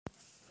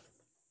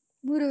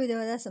ಮೂರು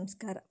ವಿಧವಾದ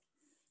ಸಂಸ್ಕಾರ: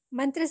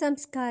 ಮಂತ್ರ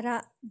ಸಂಸ್ಕಾರ,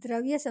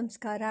 ದ್ರವ್ಯ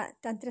ಸಂಸ್ಕಾರ,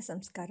 ತಂತ್ರ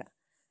ಸಂಸ್ಕಾರ.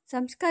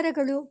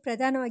 ಸಂಸ್ಕಾರಗಳು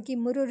ಪ್ರಧಾನವಾಗಿ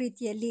ಮೂರು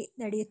ರೀತಿಯಲ್ಲಿ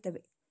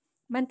ನಡೆಯುತ್ತವೆ: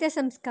 ಮಂತ್ರ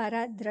ಸಂಸ್ಕಾರ,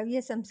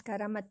 ದ್ರವ್ಯ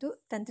ಸಂಸ್ಕಾರ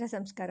ಮತ್ತು ತಂತ್ರ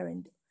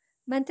ಸಂಸ್ಕಾರವೆಂದು.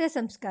 ಮಂತ್ರ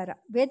ಸಂಸ್ಕಾರ: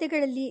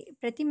 ವೇದಗಳಲ್ಲಿ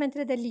ಪ್ರತಿ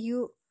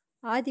ಮಂತ್ರದಲ್ಲಿಯೂ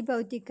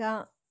ಆದಿಭೌತಿಕ,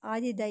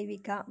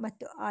 ಆದಿದೈವಿಕ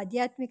ಮತ್ತು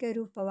ಆಧ್ಯಾತ್ಮಿಕ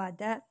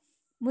ರೂಪವಾದ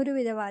ಮೂರು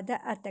ವಿಧವಾದ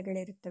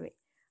ಅರ್ಥಗಳಿರುತ್ತವೆ.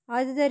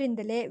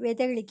 ಆದುದರಿಂದಲೇ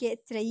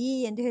ವೇದಗಳಿಗೆ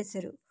ತ್ರಯೀ ಎಂದು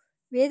ಹೆಸರು.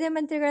 ವೇದ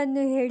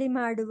ಮಂತ್ರಗಳನ್ನು ಹೇಳಿ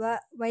ಮಾಡುವ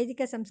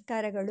ವೈದಿಕ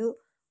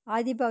ಸಂಸ್ಕಾರಗಳು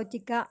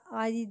ಆದಿಭೌತಿಕ,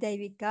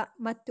 ಆದಿದೈವಿಕ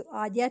ಮತ್ತು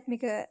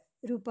ಆಧ್ಯಾತ್ಮಿಕ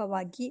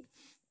ರೂಪವಾಗಿ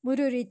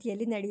ಮೂರು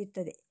ರೀತಿಯಲ್ಲಿ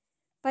ನಡೆಯುತ್ತದೆ.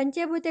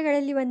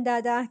 ಪಂಚಭೂತಗಳಲ್ಲಿ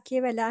ಒಂದಾದ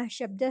ಕೇವಲ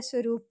ಶಬ್ದ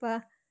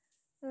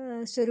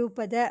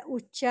ಸ್ವರೂಪದ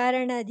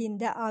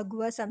ಉಚ್ಚಾರಣದಿಂದ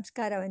ಆಗುವ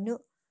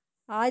ಸಂಸ್ಕಾರವನ್ನು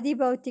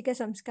ಆದಿಭೌತಿಕ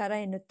ಸಂಸ್ಕಾರ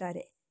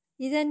ಎನ್ನುತ್ತಾರೆ.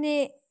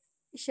 ಇದನ್ನೇ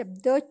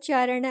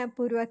ಶಬ್ದೋಚ್ಚಾರಣ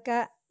ಪೂರ್ವಕ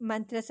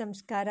ಮಂತ್ರ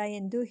ಸಂಸ್ಕಾರ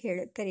ಎಂದು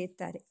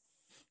ಕರೆಯುತ್ತಾರೆ.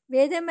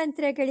 ವೇದ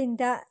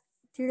ಮಂತ್ರಗಳಿಂದ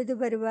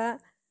ತಿಳಿದುಬರುವ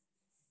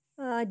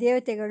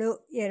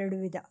ದೇವತೆಗಳು ಎರಡು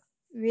ವಿಧ: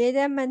 ವೇದ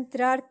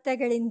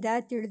ಮಂತ್ರಾರ್ಥಗಳಿಂದ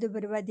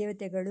ತಿಳಿದುಬರುವ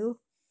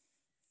ದೇವತೆಗಳು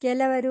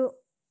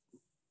ಕೆಲವರು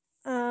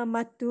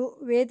ಮತ್ತು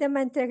ವೇದ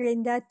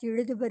ಮಂತ್ರಗಳಿಂದ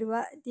ತಿಳಿದುಬರುವ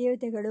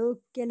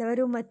ದೇವತೆಗಳು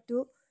ಕೆಲವರು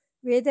ಮತ್ತು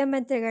ವೇದ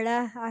ಮಂತ್ರಗಳ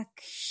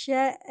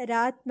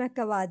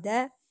ಅಕ್ಷರಾತ್ಮಕವಾದ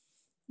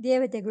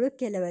ದೇವತೆಗಳು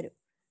ಕೆಲವರು.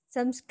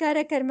 ಸಂಸ್ಕಾರ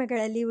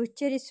ಕರ್ಮಗಳಲ್ಲಿ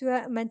ಉಚ್ಚರಿಸುವ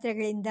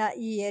ಮಂತ್ರಗಳಿಂದ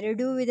ಈ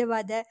ಎರಡೂ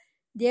ವಿಧವಾದ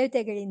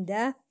ದೇವತೆಗಳಿಂದ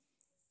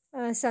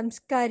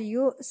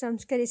ಸಂಸ್ಕಾರಿಯು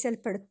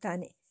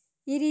ಸಂಸ್ಕರಿಸಲ್ಪಡುತ್ತಾನೆ.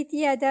 ಈ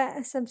ರೀತಿಯಾದ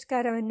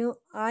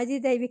ಸಂಸ್ಕಾರವನ್ನು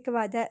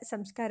ಆದಿದೈವಿಕವಾದ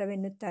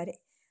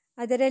ಸಂಸ್ಕಾರವೆನ್ನುತ್ತಾರೆ.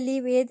 ಅದರಲ್ಲಿ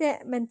ವೇದ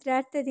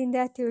ಮಂತ್ರಾರ್ಥದಿಂದ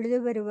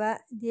ತಿಳಿದುಬರುವ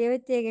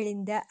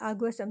ದೇವತೆಗಳಿಂದ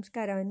ಆಗುವ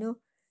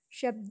ಸಂಸ್ಕಾರವನ್ನು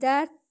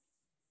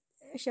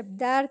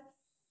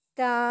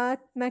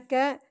ಶಬ್ದಾರ್ಥಾತ್ಮಕ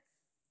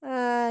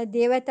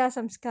ದೇವತಾ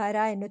ಸಂಸ್ಕಾರ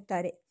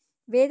ಎನ್ನುತ್ತಾರೆ.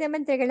 ವೇದ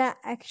ಮಂತ್ರಗಳ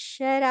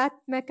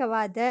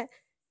ಅಕ್ಷರಾತ್ಮಕವಾದ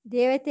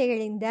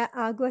ದೇವತೆಗಳಿಂದ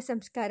ಆಗುವ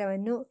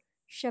ಸಂಸ್ಕಾರವನ್ನು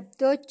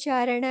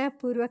ಶಬ್ದೋಚ್ಚಾರಣ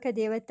ಪೂರ್ವಕ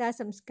ದೇವತಾ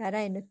ಸಂಸ್ಕಾರ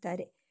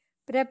ಎನ್ನುತ್ತಾರೆ.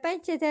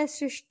 ಪ್ರಪಂಚದ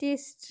ಸೃಷ್ಟಿ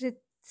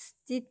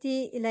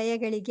ಸ್ಥಿತಿ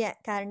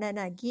ಲಯಗಳಿಗೆ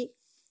ಕಾರಣನಾಗಿ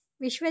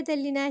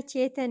ವಿಶ್ವದಲ್ಲಿನ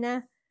ಚೇತನ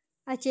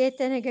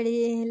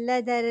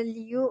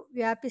ಅಚೇತನಗಳೆಲ್ಲದರಲ್ಲಿಯೂ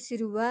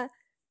ವ್ಯಾಪಿಸಿರುವ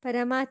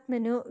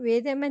ಪರಮಾತ್ಮನು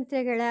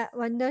ವೇದಮಂತ್ರಗಳ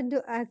ಒಂದೊಂದು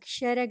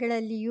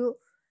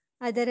ಅಕ್ಷರಗಳಲ್ಲಿಯೂ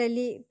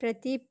ಅದರಲ್ಲಿ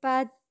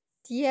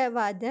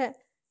ಪ್ರತಿಪಾದ್ಯವಾದ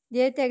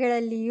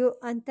ದೇವತೆಗಳಲ್ಲಿಯೂ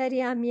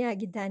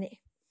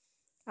ಅಂತರ್ಯಾಮಿಯಾಗಿದ್ದಾನೆ.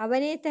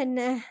 ಅವನೇ ತನ್ನ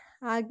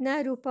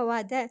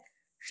ಆಜ್ಞಾರೂಪವಾದ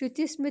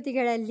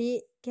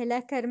ಶ್ರುತಿಸ್ಮೃತಿಗಳಲ್ಲಿ ಕೆಲ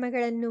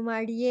ಕರ್ಮಗಳನ್ನು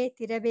ಮಾಡಿಯೇ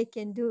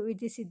ತೀರಬೇಕೆಂದು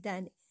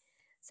ವಿಧಿಸಿದ್ದಾನೆ.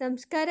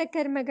 ಸಂಸ್ಕಾರ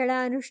ಕರ್ಮಗಳ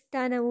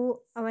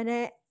ಅನುಷ್ಠಾನವು ಅವನ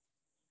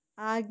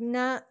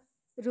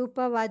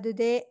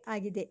ಆಜ್ಞಾರೂಪವಾದುದೇ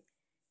ಆಗಿದೆ.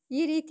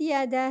 ಈ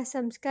ರೀತಿಯಾದ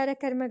ಸಂಸ್ಕಾರ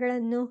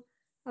ಕರ್ಮಗಳನ್ನು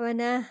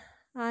ಅವನ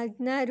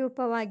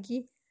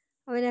ಆಜ್ಞಾರೂಪವಾಗಿ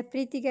ಅವನ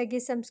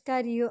ಪ್ರೀತಿಗಾಗಿ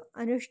ಸಂಸ್ಕಾರಿಯು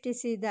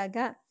ಅನುಷ್ಠಿಸಿದಾಗ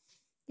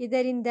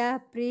ಇದರಿಂದ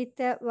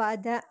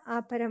ಪ್ರೀತವಾದ ಆ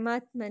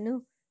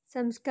ಪರಮಾತ್ಮನು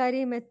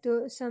ಸಂಸ್ಕಾರಿ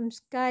ಮತ್ತು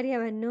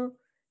ಸಂಸ್ಕಾರ್ಯವನ್ನು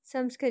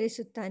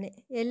ಸಂಸ್ಕರಿಸುತ್ತಾನೆ.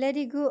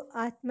 ಎಲ್ಲರಿಗೂ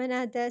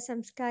ಆತ್ಮನಾದ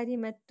ಸಂಸ್ಕಾರಿ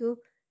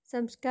ಮತ್ತು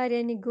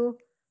ಸಂಸ್ಕಾರ್ಯನಿಗೂ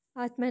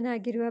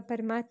ಆತ್ಮನಾಗಿರುವ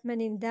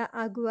ಪರಮಾತ್ಮನಿಂದ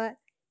ಆಗುವ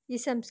ಈ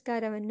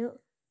ಸಂಸ್ಕಾರವನ್ನು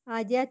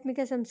ಆಧ್ಯಾತ್ಮಿಕ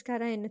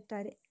ಸಂಸ್ಕಾರ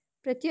ಎನ್ನುತ್ತಾರೆ.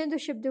 ಪ್ರತಿಯೊಂದು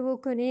ಶಬ್ದವು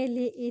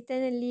ಕೊನೆಯಲ್ಲಿ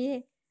ಈತನಲ್ಲಿಯೇ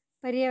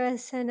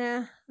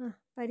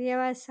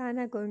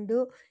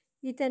ಪರ್ಯವಸಾನಗೊಂಡು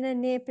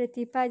ಈತನನ್ನೇ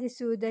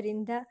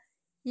ಪ್ರತಿಪಾದಿಸುವುದರಿಂದ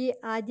ಈ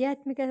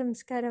ಆಧ್ಯಾತ್ಮಿಕ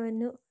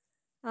ಸಂಸ್ಕಾರವನ್ನು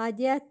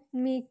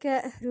ಆಧ್ಯಾತ್ಮಿಕ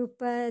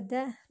ರೂಪ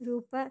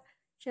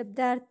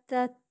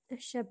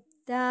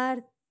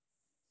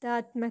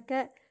ಶಬ್ದಾರ್ಥಾತ್ಮಕ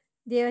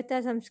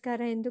ದೇವತಾ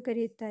ಸಂಸ್ಕಾರ ಎಂದು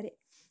ಕರೆಯುತ್ತಾರೆ.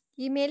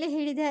 ಈ ಮೇಲೆ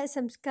ಹೇಳಿದ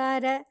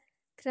ಸಂಸ್ಕಾರ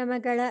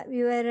ಕ್ರಮಗಳ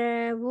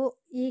ವಿವರವು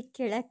ಈ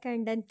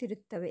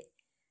ಕೆಳಕಂಡಂತಿರುತ್ತವೆ: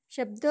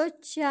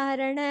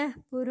 ಶಬ್ದೋಚ್ಚಾರಣ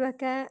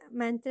ಪೂರ್ವಕ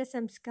ಮಂತ್ರ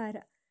ಸಂಸ್ಕಾರ: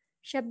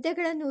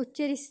 ಶಬ್ದಗಳನ್ನು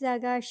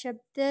ಉಚ್ಚರಿಸಿದಾಗ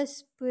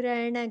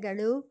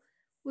ಶಬ್ದಸ್ಫುರಣಗಳು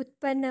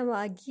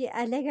ಉತ್ಪನ್ನವಾಗಿ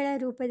ಅಲೆಗಳ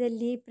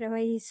ರೂಪದಲ್ಲಿ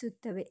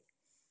ಪ್ರವಹಿಸುತ್ತವೆ.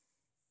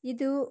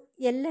 ಇದು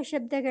ಎಲ್ಲ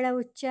ಶಬ್ದಗಳ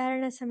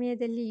ಉಚ್ಚಾರಣ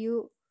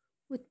ಸಮಯದಲ್ಲಿಯೂ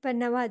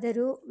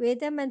ಉತ್ಪನ್ನವಾದರೂ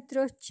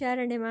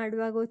ವೇದಮಂತ್ರೋಚ್ಚಾರಣೆ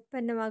ಮಾಡುವಾಗ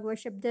ಉತ್ಪನ್ನವಾಗುವ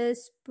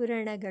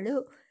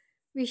ಶಬ್ದಸ್ಫುರಣಗಳು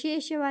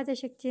ವಿಶೇಷವಾದ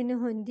ಶಕ್ತಿಯನ್ನು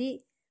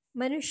ಹೊಂದಿ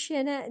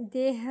ಮನುಷ್ಯನ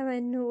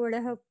ದೇಹವನ್ನು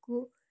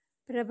ಒಳಹೊಕ್ಕು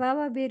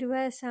ಪ್ರಭಾವ ಬೀರುವ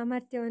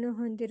ಸಾಮರ್ಥ್ಯವನ್ನು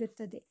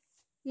ಹೊಂದಿರುತ್ತದೆ.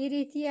 ಈ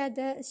ರೀತಿಯಾದ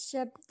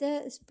ಶಬ್ದ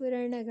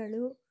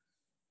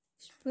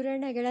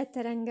ಸ್ಫುರಣಗಳ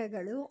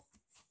ತರಂಗಗಳು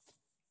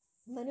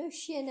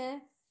ಮನುಷ್ಯನ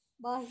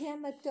ಬಾಹ್ಯ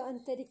ಮತ್ತು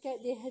ಆಂತರಿಕ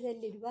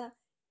ದೇಹದಲ್ಲಿರುವ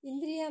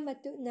ಇಂದ್ರಿಯ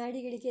ಮತ್ತು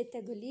ನಾಡಿಗಳಿಗೆ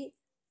ತಗುಲಿ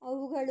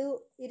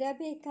ಅವುಗಳು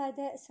ಇರಬೇಕಾದ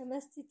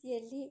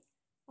ಸಮಸ್ಥಿತಿಯಲ್ಲಿ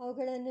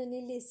ಅವುಗಳನ್ನು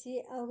ನಿಲ್ಲಿಸಿ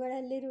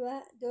ಅವುಗಳಲ್ಲಿರುವ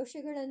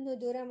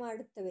ದೋಷಗಳನ್ನು ದೂರ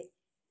ಮಾಡುತ್ತವೆ.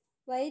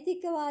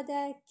 ವೈದಿಕವಾದ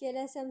ಕೆಲ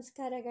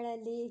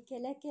ಸಂಸ್ಕಾರಗಳಲ್ಲಿ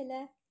ಕೆಲ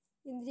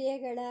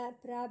ಇಂದ್ರಿಯಗಳ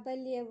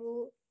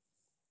ಪ್ರಾಬಲ್ಯವು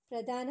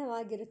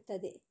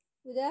ಪ್ರಧಾನವಾಗಿರುತ್ತದೆ.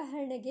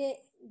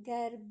 ಉದಾಹರಣೆಗೆ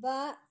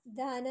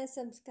ಗರ್ಭಾಧಾನ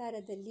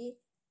ಸಂಸ್ಕಾರದಲ್ಲಿ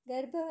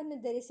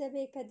ಗರ್ಭವನ್ನು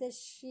ಧರಿಸಬೇಕಾದ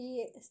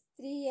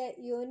ಸ್ತ್ರೀಯ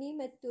ಯೋನಿ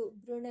ಮತ್ತು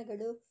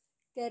ಭ್ರೂಣಗಳು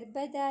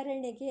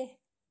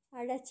ಗರ್ಭಧಾರಣೆಗೆ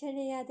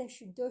ಅಡಚಣೆಯಾದ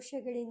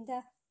ದೋಷಗಳಿಂದ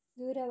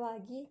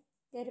ದೂರವಾಗಿ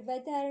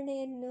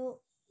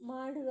ಗರ್ಭಧಾರಣೆಯನ್ನು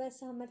ಮಾಡುವ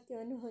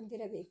ಸಾಮರ್ಥ್ಯವನ್ನು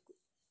ಹೊಂದಿರಬೇಕು.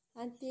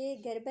 ಅಂತೆಯೇ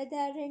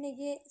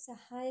ಗರ್ಭಧಾರಣೆಗೆ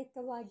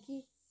ಸಹಾಯಕವಾಗಿ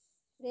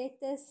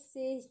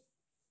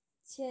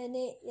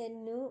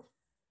ರೇತಸ್ಸೇಚನೆಯನ್ನು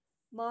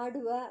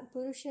ಮಾಡುವ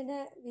ಪುರುಷನ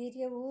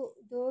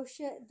ವೀರ್ಯವು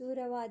ದೋಷ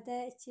ದೂರವಾದ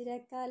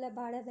ಚಿರಕಾಲ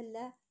ಬಾಳಬಲ್ಲ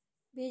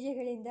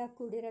ಬೀಜಗಳಿಂದ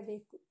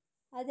ಕೂಡಿರಬೇಕು.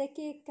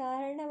 ಅದಕ್ಕೆ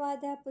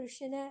ಕಾರಣವಾದ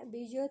ಪುರುಷನ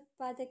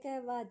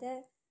ಬೀಜೋತ್ಪಾದಕವಾದ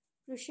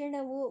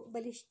ವೃಷಣವು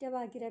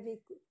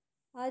ಬಲಿಷ್ಠವಾಗಿರಬೇಕು.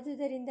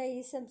 ಆದುದರಿಂದ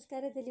ಈ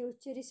ಸಂಸ್ಕಾರದಲ್ಲಿ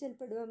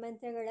ಉಚ್ಚರಿಸಲ್ಪಡುವ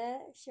ಮಂತ್ರಗಳ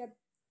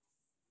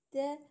ಶಬ್ದ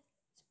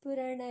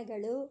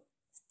ಸ್ಫುರಣಗಳು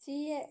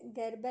ಸ್ತ್ರೀಯ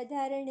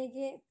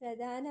ಗರ್ಭಧಾರಣೆಗೆ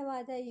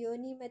ಪ್ರಧಾನವಾದ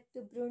ಯೋನಿ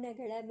ಮತ್ತು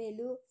ಭ್ರೂಣಗಳ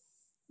ಮೇಲೂ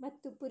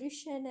ಮತ್ತು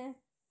ಪುರುಷನ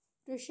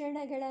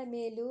ವೃಷಣಗಳ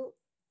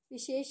ಮೇಲೂ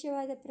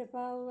ವಿಶೇಷವಾದ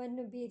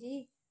ಪ್ರಭಾವವನ್ನು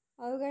ಬೀರಿ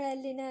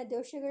ಅವುಗಳಲ್ಲಿನ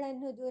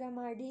ದೋಷಗಳನ್ನು ದೂರ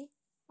ಮಾಡಿ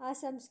ಆ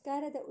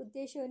ಸಂಸ್ಕಾರದ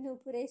ಉದ್ದೇಶವನ್ನು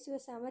ಪೂರೈಸುವ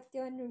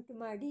ಸಾಮರ್ಥ್ಯವನ್ನುಂಟು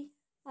ಮಾಡಿ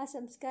ಆ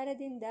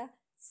ಸಂಸ್ಕಾರದಿಂದ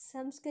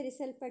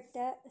ಸಂಸ್ಕರಿಸಲ್ಪಟ್ಟ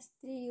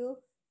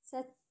ಸ್ತ್ರೀಯು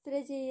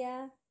ಸತ್ಪ್ರಜೆಯ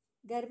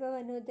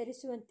ಗರ್ಭವನ್ನು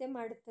ಧರಿಸುವಂತೆ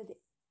ಮಾಡುತ್ತದೆ.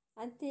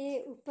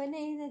 ಅಂತೆಯೇ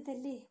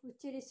ಉಪನಯನದಲ್ಲಿ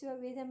ಉಚ್ಚರಿಸುವ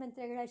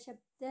ವೇದಮಂತ್ರಗಳ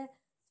ಶಬ್ದ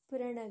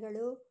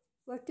ಸ್ಫುರಣಗಳು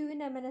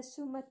ವಟುವಿನ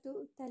ಮನಸ್ಸು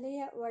ಮತ್ತು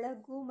ತಲೆಯ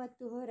ಒಳಗೂ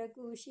ಮತ್ತು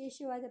ಹೊರಗೂ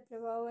ವಿಶೇಷವಾದ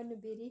ಪ್ರಭಾವವನ್ನು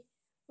ಬೀರಿ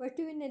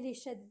ವಟುವಿನಲ್ಲಿ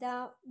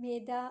ಶ್ರದ್ಧಾ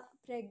ಮೇಧ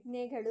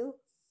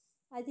ಪ್ರಜ್ಞೆಗಳು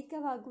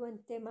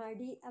ಅಧಿಕವಾಗುವಂತೆ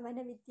ಮಾಡಿ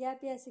ಅವನ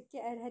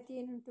ವಿದ್ಯಾಭ್ಯಾಸಕ್ಕೆ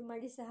ಅರ್ಹತೆಯನ್ನುಂಟು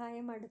ಮಾಡಿ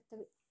ಸಹಾಯ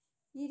ಮಾಡುತ್ತವೆ.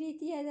 ಈ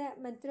ರೀತಿಯಾದ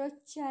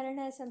ಮಂತ್ರೋಚ್ಚಾರಣ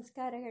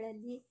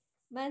ಸಂಸ್ಕಾರಗಳಲ್ಲಿ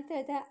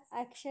ಮಂತ್ರದ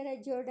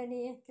ಅಕ್ಷರ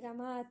ಜೋಡಣೆಯ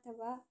ಕ್ರಮ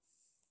ಅಥವಾ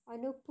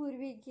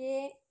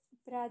ಅನುಪೂರ್ವಿಗೆ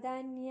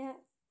ಪ್ರಾಧಾನ್ಯ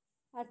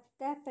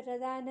ಅರ್ಥ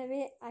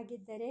ಪ್ರಧಾನವೇ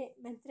ಆಗಿದ್ದರೆ,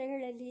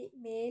 ಮಂತ್ರಗಳಲ್ಲಿ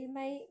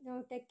ಮೇಲ್ಮೈ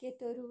ನೋಟಕ್ಕೆ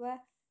ತೋರುವ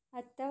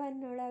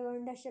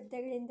ಅರ್ಥವನ್ನೊಳಗೊಂಡ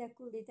ಶಬ್ದಗಳಿಂದ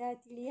ಕೂಡಿದ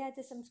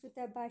ತಿಳಿಯಾದ ಸಂಸ್ಕೃತ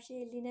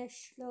ಭಾಷೆಯಲ್ಲಿನ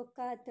ಶ್ಲೋಕ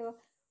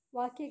ಅಥವಾ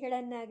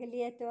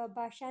ವಾಕ್ಯಗಳನ್ನಾಗಲಿ ಅಥವಾ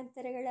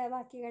ಭಾಷಾಂತರಗಳ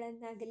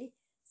ವಾಕ್ಯಗಳನ್ನಾಗಲಿ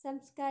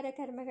ಸಂಸ್ಕಾರ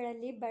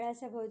ಕರ್ಮಗಳಲ್ಲಿ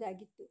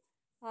ಬಳಸಬಹುದಾಗಿತ್ತು.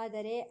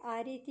 ಆದರೆ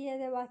ಆ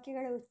ರೀತಿಯಾದ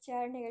ವಾಕ್ಯಗಳ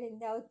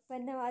ಉಚ್ಚಾರಣೆಗಳಿಂದ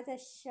ಉತ್ಪನ್ನವಾದ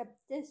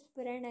ಶಬ್ದ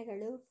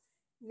ಸ್ಫುರಣಗಳು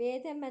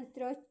ವೇದ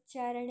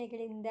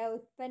ಮಂತ್ರೋಚ್ಚಾರಣೆಗಳಿಂದ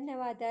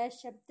ಉತ್ಪನ್ನವಾದ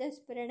ಶಬ್ದ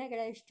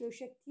ಸ್ಫುರಣಗಳಷ್ಟು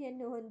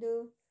ಶಕ್ತಿಯನ್ನು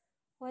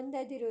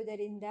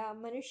ಹೊಂದದಿರುವುದರಿಂದ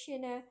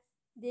ಮನುಷ್ಯನ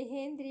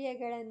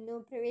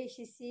ದೇಹೇಂದ್ರಿಯಗಳನ್ನು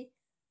ಪ್ರವೇಶಿಸಿ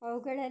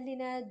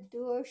ಅವುಗಳಲ್ಲಿನ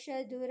ದೋಷ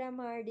ದೂರ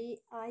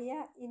ಮಾಡಿ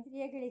ಆಯಾ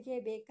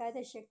ಇಂದ್ರಿಯಗಳಿಗೆ ಬೇಕಾದ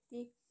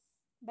ಶಕ್ತಿ,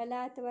 ಬಲ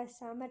ಅಥವಾ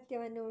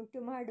ಸಾಮರ್ಥ್ಯವನ್ನು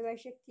ಉಂಟುಮಾಡುವ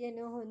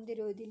ಶಕ್ತಿಯನ್ನು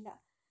ಹೊಂದಿರುವುದಿಲ್ಲ.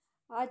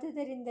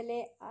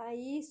 ಆದುದರಿಂದಲೇ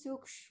ಈ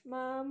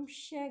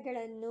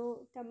ಸೂಕ್ಷ್ಮಾಂಶಗಳನ್ನು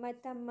ತಮ್ಮ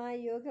ತಮ್ಮ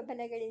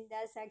ಯೋಗಬಲಗಳಿಂದ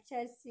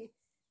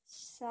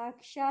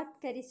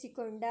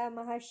ಸಾಕ್ಷಾತ್ಕರಿಸಿಕೊಂಡ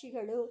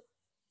ಮಹರ್ಷಿಗಳು,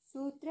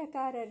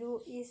 ಸೂತ್ರಕಾರರು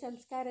ಈ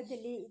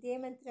ಸಂಸ್ಕಾರದಲ್ಲಿ ಇದೇ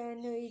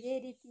ಮಂತ್ರವನ್ನು ಇದೇ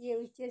ರೀತಿಯೇ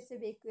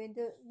ಉಚ್ಚರಿಸಬೇಕು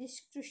ಎಂದು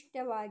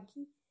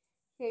ನಿಷ್ಕೃಷ್ಟವಾಗಿ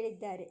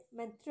ಹೇಳಿದ್ದಾರೆ.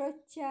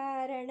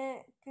 ಮಂತ್ರೋಚ್ಚಾರಣ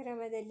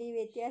ಕ್ರಮದಲ್ಲಿ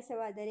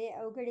ವ್ಯತ್ಯಾಸವಾದರೆ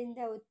ಅವುಗಳಿಂದ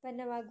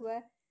ಉತ್ಪನ್ನವಾಗುವ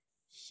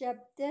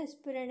ಶಬ್ದ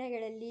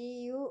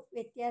ಸ್ಫುರಣಗಳಲ್ಲಿಯೂ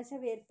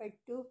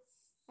ವ್ಯತ್ಯಾಸವೇರ್ಪಟ್ಟು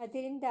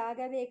ಅದರಿಂದ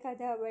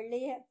ಆಗಬೇಕಾದ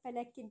ಒಳ್ಳೆಯ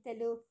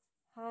ಫಲಕ್ಕಿಂತಲೂ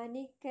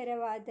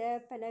ಹಾನಿಕರವಾದ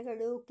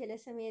ಫಲಗಳು ಕೆಲ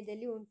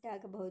ಸಮಯದಲ್ಲಿ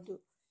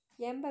ಉಂಟಾಗಬಹುದು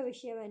ಎಂಬ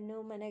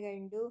ವಿಷಯವನ್ನು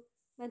ಮನಗಂಡು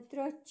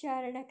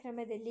ಮಂತ್ರೋಚ್ಚಾರಣ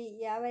ಕ್ರಮದಲ್ಲಿ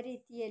ಯಾವ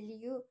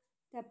ರೀತಿಯಲ್ಲಿಯೂ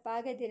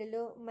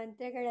ತಪ್ಪಾಗದಿರಲು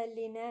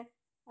ಮಂತ್ರಗಳಲ್ಲಿನ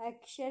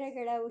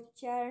ಅಕ್ಷರಗಳ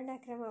ಉಚ್ಚಾರಣ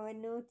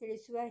ಕ್ರಮವನ್ನು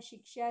ತಿಳಿಸುವ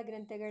ಶಿಕ್ಷಾ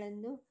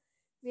ಗ್ರಂಥಗಳನ್ನು,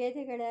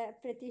 ವೇದಗಳ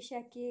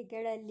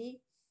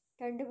ಪ್ರತಿಶಾಖೆಗಳಲ್ಲಿ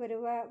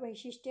ಕಂಡುಬರುವ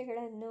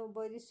ವೈಶಿಷ್ಟ್ಯಗಳನ್ನು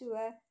ಬೋಧಿಸುವ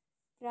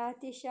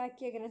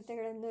ಪ್ರಾತಿಶಾಖ್ಯ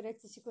ಗ್ರಂಥಗಳನ್ನು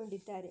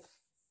ರಚಿಸಿಕೊಂಡಿದ್ದಾರೆ.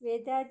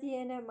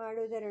 ವೇದಾಧ್ಯಯನ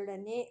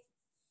ಮಾಡುವುದರೊಡನೆ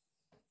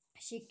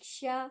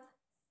ಶಿಕ್ಷಾ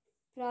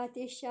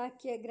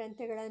ಪ್ರಾತಿಶಾಖ್ಯ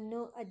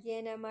ಗ್ರಂಥಗಳನ್ನು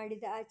ಅಧ್ಯಯನ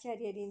ಮಾಡಿದ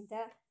ಆಚಾರ್ಯರಿಂದ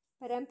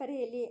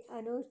ಪರಂಪರೆಯಲ್ಲಿ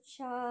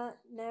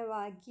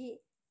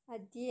ಅನುಚಾನವಾಗಿ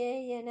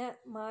ಅಧ್ಯಯನ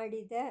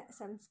ಮಾಡಿದ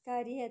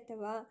ಸಂಸ್ಕಾರಿ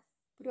ಅಥವಾ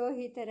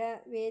ಪುರೋಹಿತರ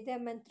ವೇದ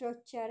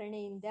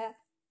ಮಂತ್ರೋಚ್ಚಾರಣೆಯಿಂದ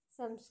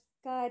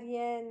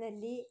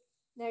ಸಂಸ್ಕಾರ್ಯನಲ್ಲಿ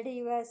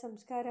ನಡೆಯುವ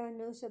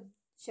ಸಂಸ್ಕಾರವನ್ನು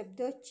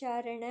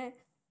ಶಬ್ದೋಚ್ಚಾರಣ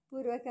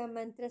ಪೂರ್ವಕ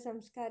ಮಂತ್ರ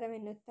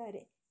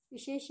ಸಂಸ್ಕಾರವೆನ್ನುತ್ತಾರೆ.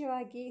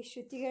 ವಿಶೇಷವಾಗಿ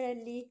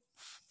ಶ್ರುತಿಗಳಲ್ಲಿ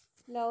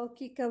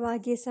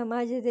ಲೌಕಿಕವಾಗಿ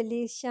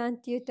ಸಮಾಜದಲ್ಲಿ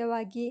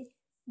ಶಾಂತಿಯುತವಾಗಿ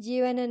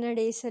ಜೀವನ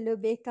ನಡೆಸಲು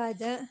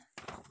ಬೇಕಾದ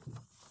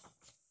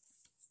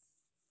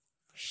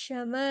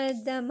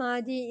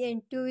ಶಮದಮಾದಿ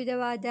 8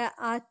 ವಿಧವಾದ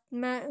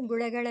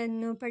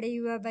ಆತ್ಮಗುಣಗಳನ್ನು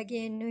ಪಡೆಯುವ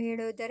ಬಗೆಯನ್ನು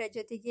ಹೇಳುವುದರ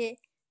ಜೊತೆಗೆ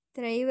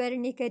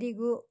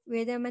ತ್ರೈವರ್ಣಿಕರಿಗೂ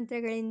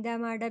ವೇದಮಂತ್ರಗಳಿಂದ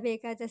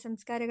ಮಾಡಬೇಕಾದ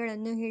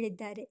ಸಂಸ್ಕಾರಗಳನ್ನು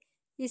ಹೇಳಿದ್ದಾರೆ.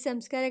 ಈ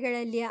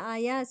ಸಂಸ್ಕಾರಗಳಲ್ಲಿ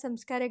ಆಯಾ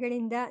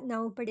ಸಂಸ್ಕಾರಗಳಿಂದ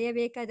ನಾವು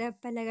ಪಡೆಯಬೇಕಾದ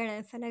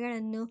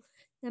ಫಲಗಳನ್ನು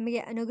ನಮಗೆ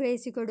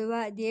ಅನುಗ್ರಹಿಸಿಕೊಡುವ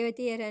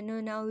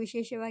ದೇವತೆಯರನ್ನು ನಾವು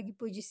ವಿಶೇಷವಾಗಿ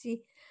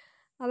ಪೂಜಿಸಿ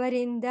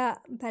ಅವರಿಂದ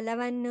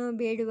ಫಲವನ್ನು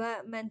ಬೇಡುವ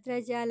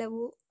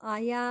ಮಂತ್ರಜಾಲವು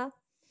ಆಯಾ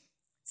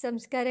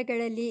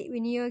ಸಂಸ್ಕಾರಗಳಲ್ಲಿ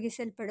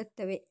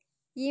ವಿನಿಯೋಗಿಸಲ್ಪಡುತ್ತವೆ.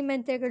 ಈ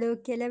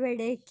ಮಂತ್ರಗಳು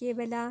ಕೆಲವೆಡೆ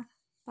ಕೇವಲ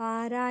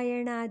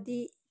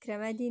ಪಾರಾಯಣಾದಿ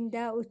ಕ್ರಮದಿಂದ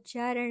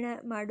ಉಚ್ಚಾರಣ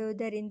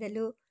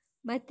ಮಾಡುವುದರಿಂದಲೂ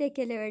ಮತ್ತೆ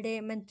ಕೆಲವೆಡೆ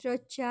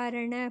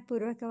ಮಂತ್ರೋಚ್ಚಾರಣ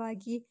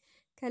ಪೂರ್ವಕವಾಗಿ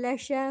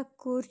ಕಲಶ,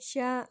 ಕೂರ್ಚ,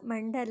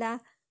 ಮಂಡಲ,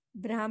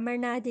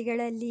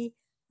 ಬ್ರಾಹ್ಮಣಾದಿಗಳಲ್ಲಿ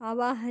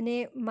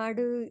ಆವಾಹನೆ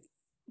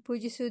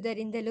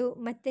ಪೂಜಿಸುವುದರಿಂದಲೂ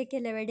ಮತ್ತೆ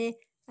ಕೆಲವೆಡೆ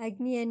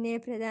ಅಗ್ನಿಯನ್ನೇ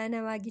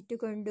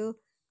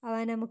ಪ್ರಧಾನವಾಗಿಟ್ಟುಕೊಂಡು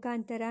ಅವನ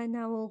ಮುಖಾಂತರ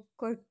ನಾವು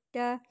ಕೊಟ್ಟ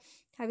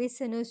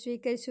ಹವಿಸ್ಸನ್ನು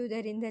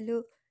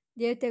ಸ್ವೀಕರಿಸುವುದರಿಂದಲೂ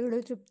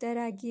ದೇವತೆಗಳು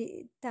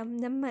ತೃಪ್ತರಾಗಿ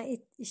ನಮ್ಮ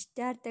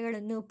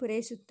ಇಷ್ಟಾರ್ಥಗಳನ್ನು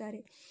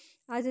ಪೂರೈಸುತ್ತಾರೆ.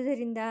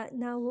 ಆದುದರಿಂದ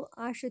ನಾವು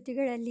ಆ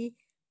ಶ್ರುತಿಗಳಲ್ಲಿ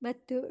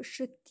ಮತ್ತು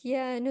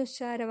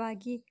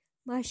ಶ್ರುತ್ಯಾನುಸಾರವಾಗಿ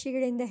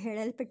ಮಹರ್ಷಿಗಳಿಂದ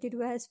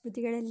ಹೇಳಲ್ಪಟ್ಟಿರುವ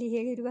ಸ್ಮೃತಿಗಳಲ್ಲಿ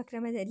ಹೇಳಿರುವ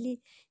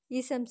ಕ್ರಮದಲ್ಲಿ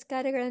ಈ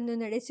ಸಂಸ್ಕಾರಗಳನ್ನು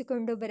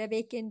ನಡೆಸಿಕೊಂಡು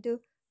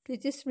ಬರಬೇಕೆಂದು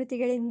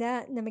ಋತುಸ್ಮೃತಿಗಳಿಂದ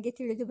ನಮಗೆ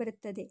ತಿಳಿದು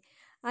ಬರುತ್ತದೆ.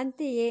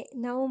 ಅಂತೆಯೇ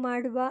ನಾವು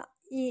ಮಾಡುವ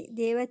ಈ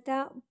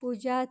ದೇವತಾ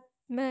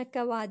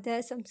ಪೂಜಾತ್ಮಕವಾದ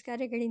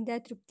ಸಂಸ್ಕಾರಗಳಿಂದ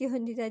ತೃಪ್ತಿ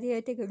ಹೊಂದಿದ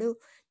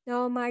ದೇವತೆಗಳು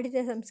ನಾವು ಮಾಡಿದ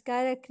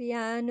ಸಂಸ್ಕಾರ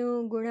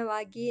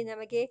ಕ್ರಿಯಾನುಗುಣವಾಗಿ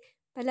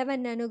ನಮಗೆ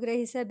ಫಲವನ್ನು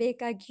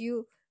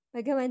ಅನುಗ್ರಹಿಸಬೇಕಾಗಿಯೂ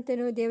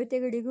ಭಗವಂತನು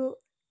ದೇವತೆಗಳಿಗೂ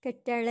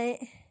ಕಟ್ಟಳೆ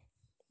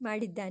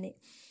ಮಾಡಿದ್ದಾನೆ.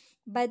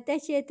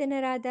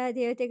 ಬದ್ಧಚೇತನರಾದ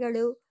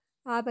ದೇವತೆಗಳು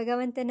ಆ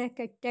ಭಗವಂತನ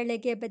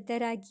ಕಟ್ಟಳೆಗೆ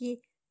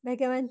ಬದ್ಧರಾಗಿ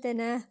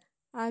ಭಗವಂತನ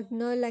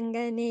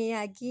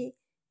ಆಜ್ಞೋಲ್ಲಂಘನೆಯಾಗಿ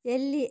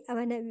ಎಲ್ಲಿ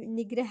ಅವನ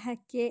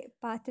ನಿಗ್ರಹಕ್ಕೆ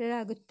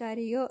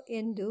ಪಾತ್ರರಾಗುತ್ತಾರೆಯೋ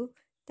ಎಂದು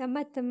ತಮ್ಮ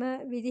ತಮ್ಮ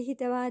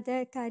ವಿಧಿಹಿತವಾದ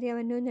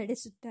ಕಾರ್ಯವನ್ನು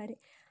ನಡೆಸುತ್ತಾರೆ.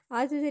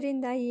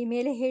 ಆದುದರಿಂದ ಈ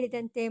ಮೇಲೆ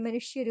ಹೇಳಿದಂತೆ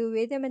ಮನುಷ್ಯರು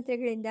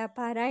ವೇದಮಂತ್ರಗಳಿಂದ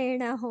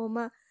ಪಾರಾಯಣ, ಹೋಮ,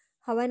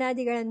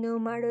 ಹವನಾದಿಗಳನ್ನು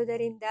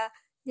ಮಾಡುವುದರಿಂದ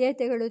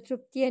ದೇವತೆಗಳು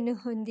ತೃಪ್ತಿಯನ್ನು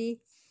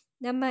ಹೊಂದಿ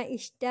ನಮ್ಮ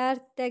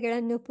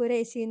ಇಷ್ಟಾರ್ಥಗಳನ್ನು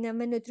ಪೂರೈಸಿ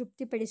ನಮ್ಮನ್ನು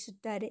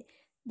ತೃಪ್ತಿಪಡಿಸುತ್ತಾರೆ.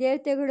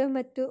 ದೇವತೆಗಳು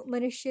ಮತ್ತು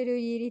ಮನುಷ್ಯರು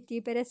ಈ ರೀತಿ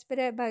ಪರಸ್ಪರ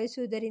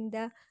ಭಾವಿಸುವುದರಿಂದ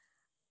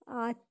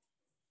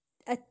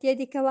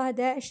ಅತ್ಯಧಿಕವಾದ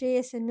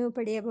ಶ್ರೇಯಸ್ಸನ್ನು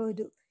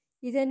ಪಡೆಯಬಹುದು.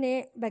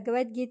 ಇದನ್ನೇ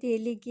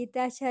ಭಗವದ್ಗೀತೆಯಲ್ಲಿ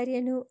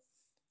ಗೀತಾಚಾರ್ಯನು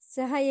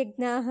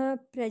ಸಹಯಜ್ಞಾಃ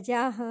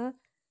ಪ್ರಜಾಃ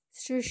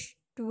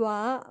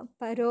ಸೃಷ್ಟ್ವಾ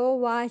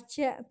ಪರೋವಾಚ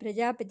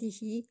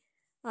ಪ್ರಜಾಪತಿಃ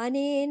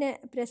ಅನೇನ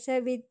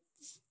ಪ್ರಸವಿಷ್ಯಧ್ವಂ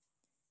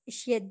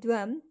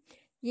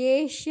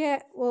ಯೇಷ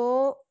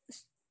ವೋ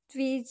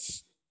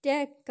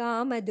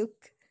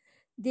ಸ್ತ್ವಿಷ್ಟಕಾಮಧುಕ್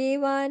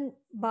ದೇವಾನ್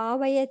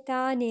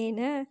ಭಾವಯತಾನೇನ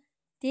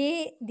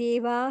ತೇ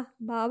ದೇವಾ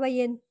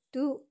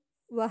ಭಾವಯಂತು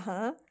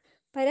ವಃ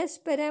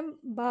ಪರಸ್ಪರಂ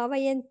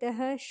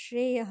ಭಾವಯಂತಃ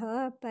ಶ್ರೇಯಃ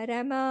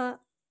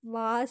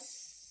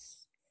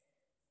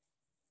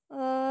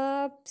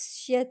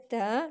ಪರಮಾವಾಪ್ಸ್ಯತ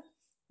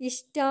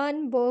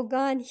ಇಷ್ಟಾನ್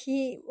ಭೋಗಾನ್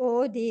ಹಿ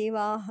ವೋ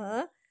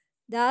ದೇವಾಃ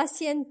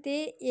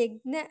ದಾಸ್ಯಂತೆ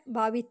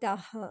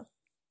ಯಜ್ಞಭಾವಿತಾಃ.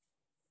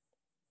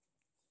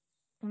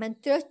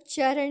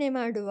 ಮಂತ್ರೋಚ್ಚಾರಣೆ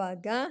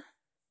ಮಾಡುವಾಗ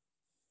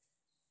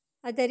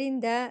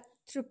ಅದರಿಂದ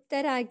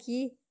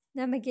ತೃಪ್ತರಾಗಿ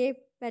ನಮಗೆ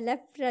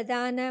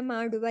ಫಲಪ್ರದಾನ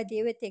ಮಾಡುವ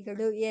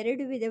ದೇವತೆಗಳು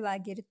ಎರಡು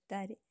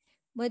ವಿಧವಾಗಿರುತ್ತಾರೆ.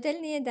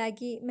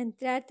 ಮೊದಲನೆಯದಾಗಿ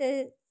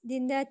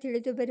ಮಂತ್ರಾರ್ಥದಿಂದ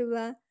ತಿಳಿದುಬರುವ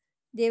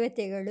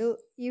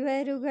ದೇವತೆಗಳು.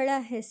 ಇವರುಗಳ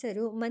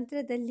ಹೆಸರು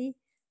ಮಂತ್ರದಲ್ಲಿ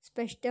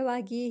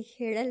ಸ್ಪಷ್ಟವಾಗಿ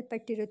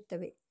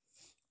ಹೇಳಲ್ಪಟ್ಟಿರುತ್ತವೆ.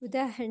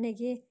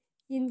 ಉದಾಹರಣೆಗೆ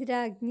ಇಂದ್ರ,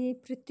 ಅಗ್ನಿ,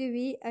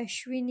 ಪೃಥ್ವಿ,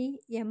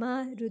 ಅಶ್ವಿನಿ, ಯಮ,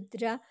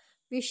 ರುದ್ರ,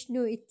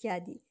 ವಿಷ್ಣು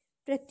ಇತ್ಯಾದಿ.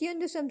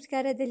 ಪ್ರತಿಯೊಂದು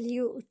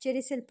ಸಂಸ್ಕಾರದಲ್ಲಿಯೂ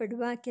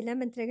ಉಚ್ಚರಿಸಲ್ಪಡುವ ಕೆಲ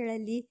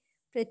ಮಂತ್ರಗಳಲ್ಲಿ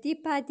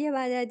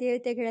ಪ್ರತಿಪಾದ್ಯವಾದ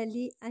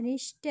ದೇವತೆಗಳಲ್ಲಿ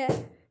ಅನಿಷ್ಟ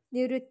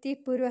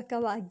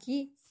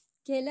ನಿವೃತ್ತಿಪೂರ್ವಕವಾಗಿ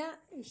ಕೆಲ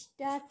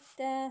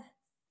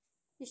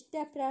ಇಷ್ಟ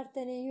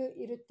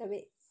ಪ್ರಾರ್ಥನೆಯೂ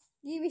ಇರುತ್ತವೆ.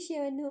 ಈ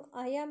ವಿಷಯವನ್ನು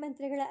ಆಯಾ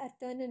ಮಂತ್ರಗಳ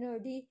ಅರ್ಥವನ್ನು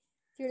ನೋಡಿ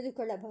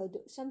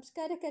ತಿಳಿದುಕೊಳ್ಳಬಹುದು.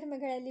 ಸಂಸ್ಕಾರ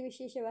ಕರ್ಮಗಳಲ್ಲಿ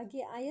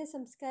ವಿಶೇಷವಾಗಿ ಆಯಾ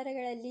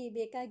ಸಂಸ್ಕಾರಗಳಲ್ಲಿ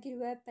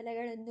ಬೇಕಾಗಿರುವ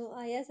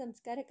ಫಲಗಳನ್ನು ಆಯಾ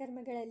ಸಂಸ್ಕಾರ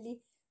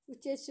ಕರ್ಮಗಳಲ್ಲಿ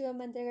ಉಚ್ಚರಿಸುವ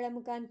ಮಂತ್ರಗಳ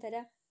ಮುಖಾಂತರ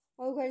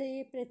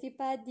ಅವುಗಳಿಗೆ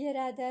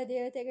ಪ್ರತಿಪಾದ್ಯರಾದ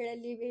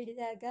ದೇವತೆಗಳಲ್ಲಿ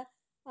ಬೇಡಿದಾಗ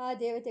ಆ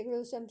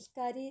ದೇವತೆಗಳು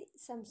ಸಂಸ್ಕಾರಿ,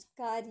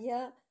 ಸಂಸ್ಕಾರ್ಯ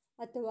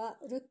ಅಥವಾ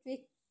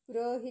ಋತ್ವಿಕ್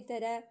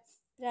ಪುರೋಹಿತರ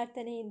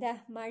ಪ್ರಾರ್ಥನೆಯಿಂದ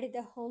ಮಾಡಿದ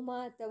ಹೋಮ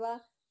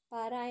ಅಥವಾ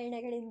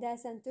ಪಾರಾಯಣಗಳಿಂದ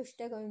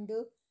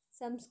ಸಂತುಷ್ಟಗೊಂಡು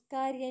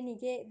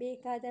ಸಂಸ್ಕಾರ್ಯನಿಗೆ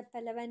ಬೇಕಾದ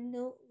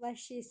ಫಲವನ್ನು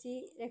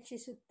ವರ್ಷಿಸಿ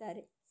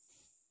ರಕ್ಷಿಸುತ್ತಾರೆ.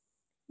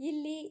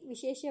 ಇಲ್ಲಿ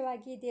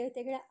ವಿಶೇಷವಾಗಿ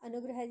ದೇವತೆಗಳ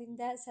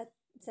ಅನುಗ್ರಹದಿಂದ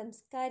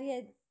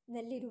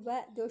ಸಂಸ್ಕಾರ್ಯನಲ್ಲಿರುವ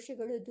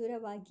ದೋಷಗಳು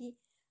ದೂರವಾಗಿ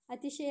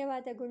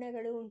ಅತಿಶಯವಾದ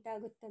ಗುಣಗಳು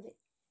ಉಂಟಾಗುತ್ತವೆ.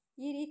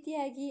 ಈ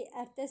ರೀತಿಯಾಗಿ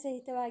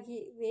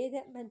ಅರ್ಥಸಹಿತವಾಗಿ ವೇದ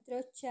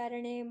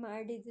ಮಂತ್ರೋಚ್ಚಾರಣೆ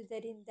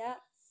ಮಾಡಿದುದರಿಂದ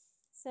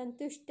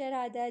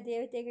ಸಂತುಷ್ಟರಾದ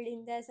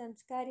ದೇವತೆಗಳಿಂದ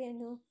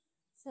ಸಂಸ್ಕಾರ್ಯನು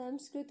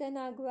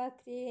ಸಂಸ್ಕೃತನಾಗುವ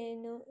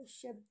ಕ್ರಿಯೆಯನ್ನು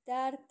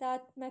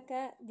ಶಬ್ದಾರ್ಥಾತ್ಮಕ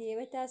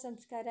ದೇವತಾ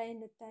ಸಂಸ್ಕಾರ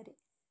ಎನ್ನುತ್ತಾರೆ.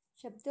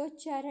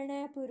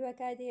 ಶಬ್ದೋಚ್ಚಾರಣಾ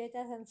ಪೂರ್ವಕ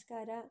ದೇವತಾ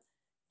ಸಂಸ್ಕಾರ.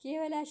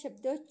 ಕೇವಲ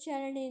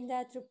ಶಬ್ದೋಚ್ಚಾರಣೆಯಿಂದ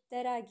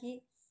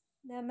ತೃಪ್ತರಾಗಿ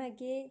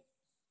ನಮಗೆ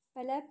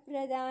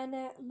ಫಲಪ್ರದಾನ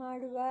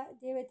ಮಾಡುವ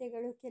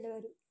ದೇವತೆಗಳು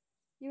ಕೆಲವರು.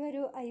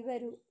 ಇವರು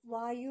 5: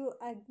 ವಾಯು,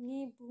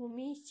 ಅಗ್ನಿ,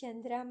 ಭೂಮಿ,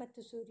 ಚಂದ್ರ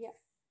ಮತ್ತು ಸೂರ್ಯ.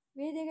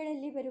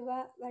 ವೇದಗಳಲ್ಲಿ ಬರುವ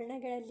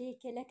ವರ್ಣಗಳಲ್ಲಿ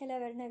ಕೆಲ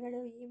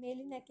ವರ್ಣಗಳು ಈ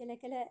ಮೇಲಿನ ಕೆಲ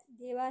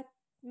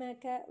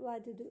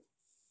ದೇವಾತ್ಮಕವಾದುದು.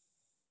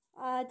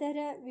 ಅದರ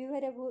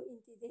ವಿವರವು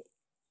ಇಂತಿದೆ.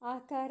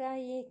 ಆಕಾರ,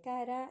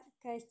 ಏಕಾರ,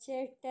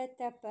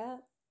 ಕಚಟತಪ,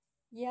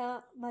 ಯ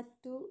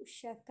ಮತ್ತು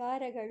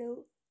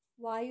ಶಕಾರಗಳು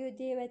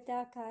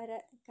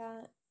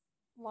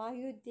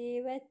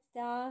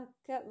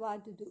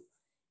ವಾಯುದೇವತಾಕವಾದುದು.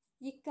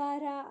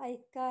 ಇಕಾರ,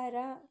 ಐಕಾರ,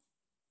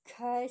 ಖ,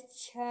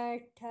 ಛ,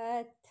 ಠ,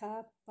 ಥ,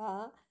 ಪ,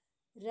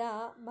 ರ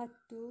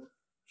ಮತ್ತು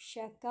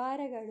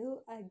ಶಕಾರಗಳು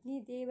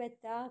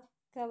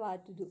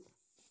ಅಗ್ನಿದೇವತಾಕವಾದುದು.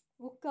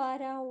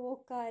 ಉಕಾರ,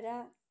 ಓಕಾರ,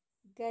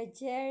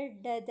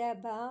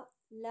 ಗಜಡದಭ,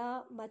 ಲ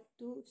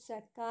ಮತ್ತು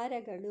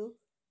ಸಕಾರಗಳು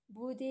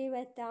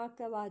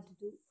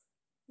ಭೂದೇವತಾಕವಾದುದು.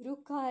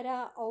 ಋಕಾರ,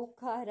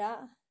 ಔಕಾರ,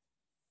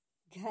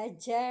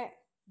 ಘಜ,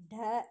 ಢ,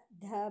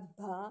 ಧ, ಭ,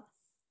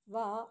 ವ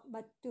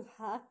ಮತ್ತು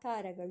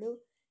ಹಕಾರಗಳು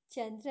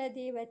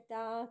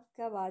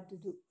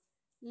ಚಂದ್ರದೇವತಾಕವಾದುದು.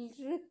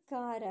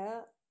 ಋಕಾರ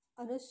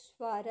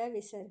ಅನುಸ್ವಾರ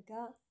ವಿಸರ್ಗ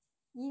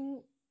ಇಂ,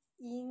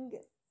 ಇಂಗ್,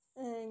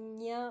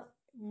 ಞ,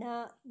 ಣ,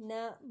 ನ,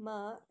 ಮ,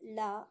 ಳ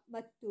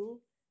ಮತ್ತು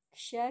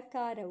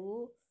ಕ್ಷಕಾರವು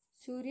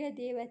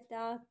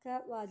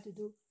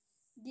ಸೂರ್ಯದೇವತಾಕವಾದುದು.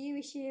 ಈ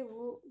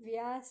ವಿಷಯವು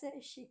ವ್ಯಾಸ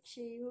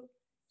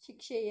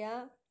ಶಿಕ್ಷೆಯ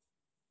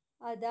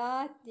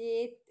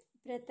ಅದಾದೇತ್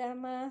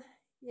ಪ್ರಥಮ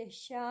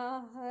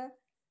ಯಶಾಃ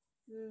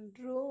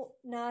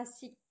ಋನಾಸಿಕ್ಯಾಃ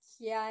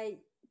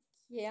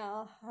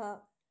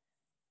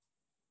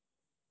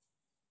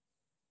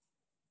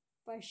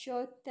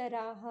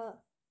ಪಶೋತ್ತರಾಃ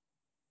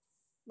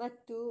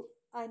ಮತ್ತು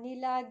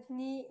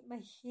ಅನಿಲಾಗ್ನಿ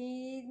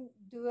ಮಹೀದ್ವರ್ಕಾಃ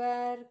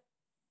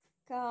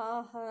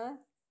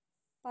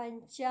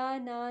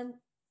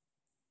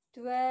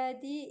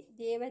ಪಂಚಾನಾಂತ್ವದಿ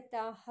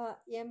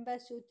ದೇವತಾಃ ಎಂಬ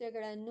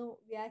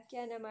ಸೂತ್ರಗಳನ್ನು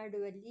ವ್ಯಾಖ್ಯಾನ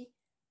ಮಾಡುವಲ್ಲಿ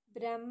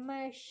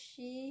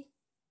ಬ್ರಹ್ಮರ್ಷಿ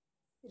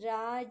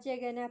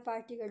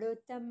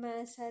ರಾಜಗಣಪಾಟಿಗಳು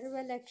ತಮ್ಮ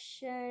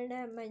ಸರ್ವಲಕ್ಷಣ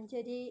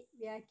ಮಂಜರಿ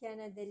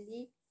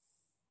ವ್ಯಾಖ್ಯಾನದಲ್ಲಿ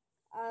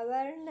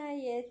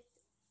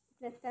ಅವರ್ಣಯತ್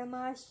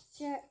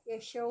ಪ್ರಥಮಾಶ್ಚ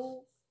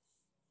ಯಶೌ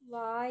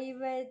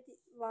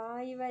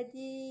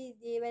ವಾಯವದಿ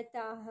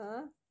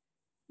ದೇವತಾಃ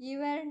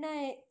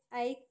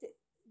ಇವರ್ಣಯತ್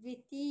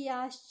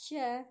ದ್ವಿತೀಯಾಶ್ಚ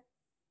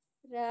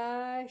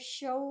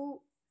ರಾಶೌ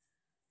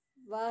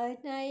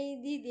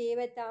ವಹ್ನೈದಿ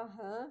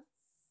ದೇವತಾಃ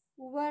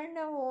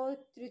ಉವರ್ಣವೋ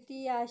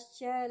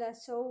ತೃತೀಯಾಶ್ಚ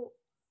ಲಸೌ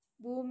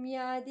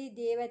ಭೂಮ್ಯಾದಿ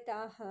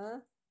ದೇವತಾಃ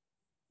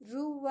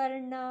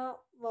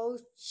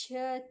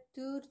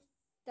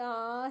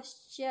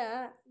ಋವರ್ಣವೌಶ್ಚತುರ್ಥಾಶ್ಚ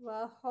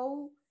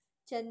ವಹೌ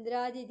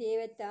ಚಂದ್ರಾದಿ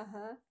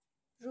ದೇವತಾಃ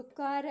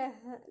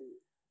ಋಕಾರಃ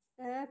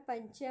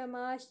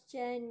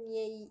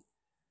ಪಂಚಮಾಶ್ಚನ್ಯೇ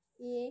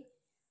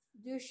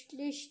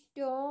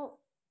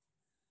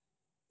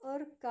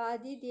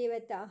ದುಶ್ಲಿಷ್ಟೋರ್ಕಾದಿ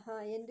ದೇವತಾಃ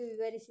ಎಂದು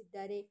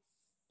ವಿವರಿಸಿದ್ದಾರೆ.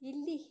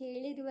 ಇಲ್ಲಿ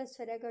ಹೇಳಿರುವ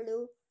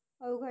ಸ್ವರಗಳು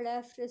ಅವುಗಳ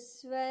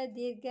ಹ್ರಸ್ವ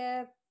ದೀರ್ಘ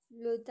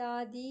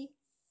ಪ್ಲುತಾದಿ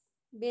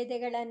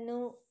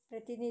ಭೇದಗಳನ್ನು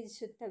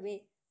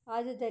ಪ್ರತಿನಿಧಿಸುತ್ತವೆ.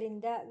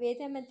 ಆದುದರಿಂದ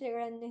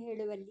ವೇದಮಂತ್ರಗಳನ್ನು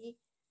ಹೇಳುವಲ್ಲಿ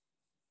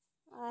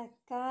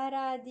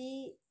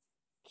ಅಕಾರಾದಿ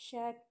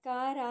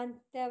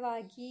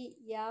ಕ್ಷಕಾರಾಂತವಾಗಿ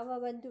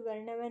ಯಾವ ಒಂದು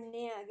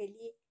ವರ್ಣವನ್ನೇ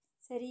ಆಗಲಿ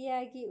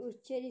ಸರಿಯಾಗಿ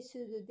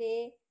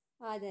ಉಚ್ಚರಿಸುವುದೇ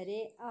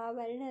ಆದರೆ ಆ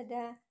ವರ್ಣದ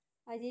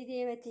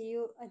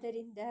ಅಧಿದೇವತೆಯು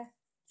ಅದರಿಂದ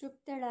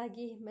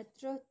ತೃಪ್ತಳಾಗಿ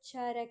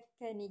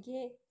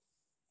ಮಂತ್ರೋಚ್ಚಾರಕನಿಗೆ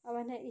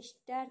ಅವನ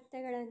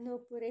ಇಷ್ಟಾರ್ಥಗಳನ್ನು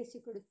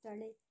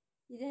ಪೂರೈಸಿಕೊಡುತ್ತಾಳೆ.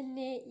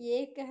 ಇದನ್ನೇ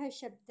ಏಕಃ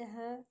ಶಬ್ದಃ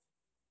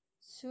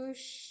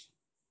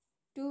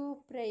ಸುಷ್ಟು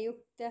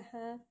ಪ್ರಯುಕ್ತಃ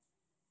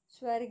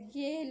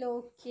ಸ್ವರ್ಗೇ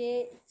ಲೋಕೆ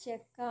ಚ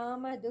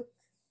ಕಾಮದುಃಖ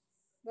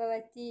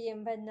ಭವತಿ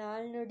ಎಂಬ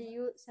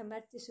ನಾಲ್ನುಡಿಯು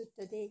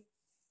ಸಮರ್ಥಿಸುತ್ತದೆ.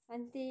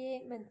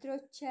 ಅಂತೆಯೇ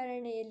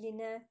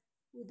ಮಂತ್ರೋಚ್ಚಾರಣೆಯಲ್ಲಿನ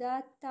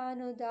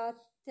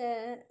ಉದಾತ್ತಾನುದಾತ್ತ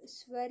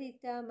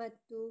ಸ್ವರಿತ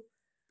ಮತ್ತು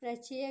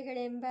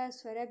ಪ್ರಚಯಗಳೆಂಬ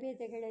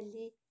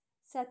ಸ್ವರಭೇದಗಳಲ್ಲಿ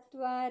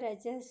ಸತ್ವ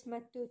ರಜಸ್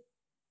ಮತ್ತು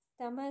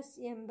ತಮಸ್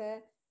ಎಂಬ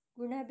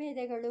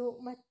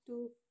ಗುಣಭೇದಗಳು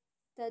ಮತ್ತು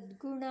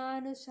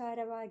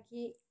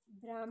ತದ್ಗುಣಾನುಸಾರವಾಗಿ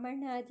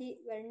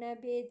ಬ್ರಾಹ್ಮಣಾದಿ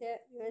ವರ್ಣಭೇದ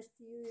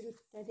ವ್ಯವಸ್ಥೆಯೂ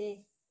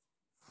ಇರುತ್ತದೆ.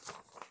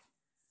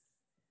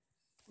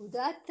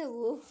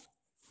 ಉದಾತ್ತವು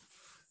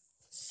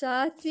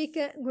ಸಾತ್ವಿಕ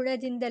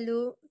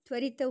ಗುಣದಿಂದಲೂ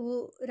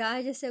ತ್ವರಿತವು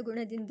ರಾಜಸ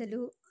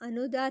ಗುಣದಿಂದಲೂ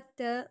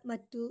ಅನುದಾತ್ತ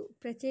ಮತ್ತು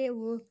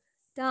ಪ್ರಚಯವು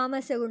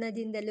ತಾಮಸ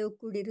ಗುಣದಿಂದಲೂ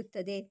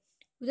ಕೂಡಿರುತ್ತದೆ.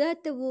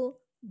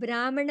 ಉದಾತ್ತವು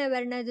ಬ್ರಾಹ್ಮಣ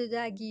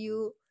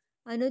ವರ್ಣದುದಾಗಿಯೂ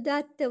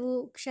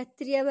ಅನುದಾತ್ತವು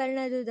ಕ್ಷತ್ರಿಯ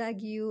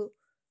ವರ್ಣದುದಾಗಿಯೂ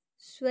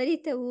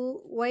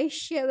ಸ್ವರಿತವು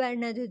ವೈಶ್ಯ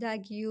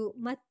ವರ್ಣದುದಾಗಿಯೂ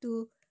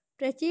ಮತ್ತು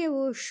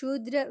ಪ್ರಚಯವು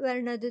ಶೂದ್ರ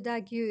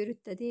ವರ್ಣದುದಾಗಿಯೂ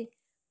ಇರುತ್ತದೆ.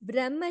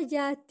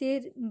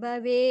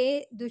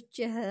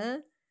 ಬ್ರಹ್ಮಜಾತಿರ್ಭವೇದುಚ್ಚಃ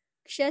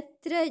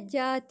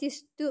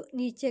ಕ್ಷತ್ರಜಾತಿಸ್ತು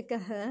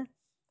ನೀಚಕಃ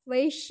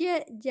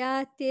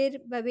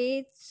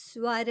ವೈಶ್ಯಜಾತಿರ್ಭವೇತ್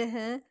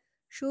ಸ್ವಾರಃ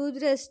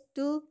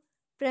ಶೂದ್ರಸ್ತು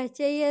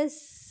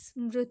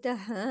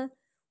ಪ್ರಚಯಸ್ಮೃತಃ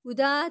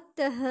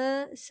ಉದಾತ್ತಃ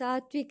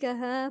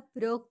ಸಾತ್ವಿಕಃ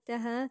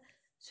ಪ್ರೋಕ್ತಃ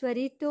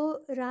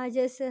ಸ್ವರಿತೋ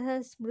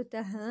ರಾಜಸಃ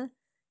ಸ್ಮೃತಃ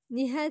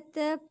ನಿಹತ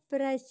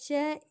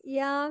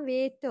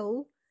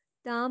ಪ್ರಚಯಾವೇತೌ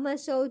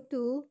ತಾಮಸೌ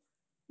ತು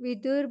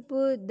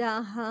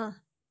ವಿದುರ್ಬುಧಾಃ.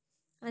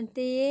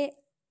 ಅಂತೆಯೇ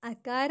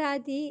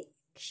ಅಕಾರಾದಿ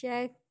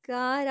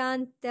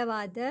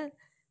ಕ್ಷಕಾರಾಂತವಾದ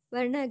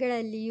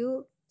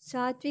ವರ್ಣಗಳಲ್ಲಿಯೂ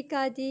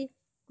ಸಾತ್ವಿಕಾದಿ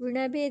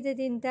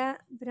ಗುಣಭೇದದಿಂದ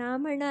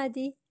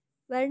ಬ್ರಾಹ್ಮಣಾದಿ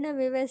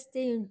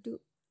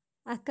ವರ್ಣವ್ಯವಸ್ಥೆಯುಂಟು.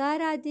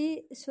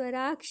 ಅಕಾರಾದಿ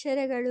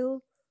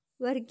ಸ್ವರಾಕ್ಷರಗಳು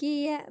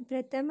ವರ್ಗೀಯ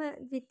ಪ್ರಥಮ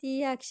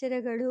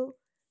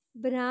ದ್ವಿತೀಯಾಕ್ಷರಗಳು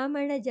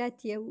ಬ್ರಾಹ್ಮಣ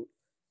ಜಾತಿಯವು.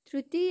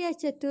 ತೃತೀಯ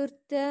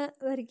ಚತುರ್ಥ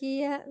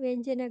ವರ್ಗೀಯ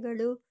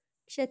ವ್ಯಂಜನಗಳು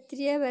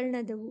ಕ್ಷತ್ರಿಯ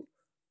ವರ್ಣದವು.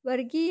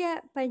 ವರ್ಗೀಯ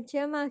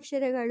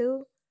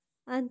ಪಂಚಮಾಕ್ಷರಗಳು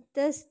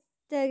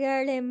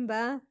ಅಂತಸ್ಥಗಳೆಂಬ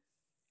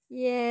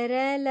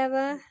ಎರಲವ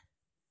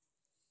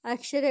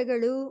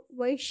ಅಕ್ಷರಗಳು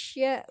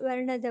ವೈಶ್ಯ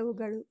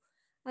ವರ್ಣದವುಗಳು.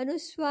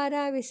 ಅನುಸ್ವಾರ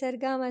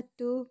ವಿಸರ್ಗ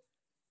ಮತ್ತು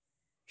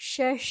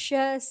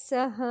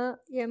ಷಷಸಃ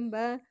ಎಂಬ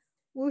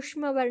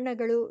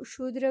ಊಷ್ಮವರ್ಣಗಳು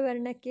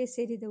ಶೂದ್ರವರ್ಣಕ್ಕೆ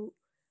ಸೇರಿದವು.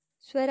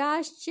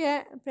 ಸ್ವರಾಶ್ಚ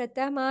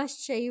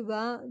ಪ್ರಥಮಾಶ್ಚೈವ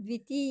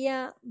ದ್ವಿತೀಯ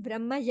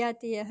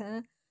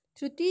ಬ್ರಹ್ಮಜಾತಯಃ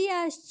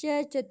ತೃತೀಯಾಶ್ಚ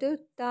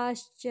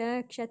ಚತುರ್ಥಾಶ್ಚ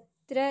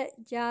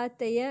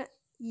ಕ್ಷತ್ರಜಾತಯ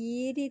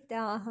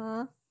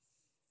ಈರಿತಾಃ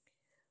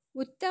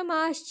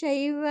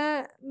ಉತ್ತಮಾಶ್ಚೈವ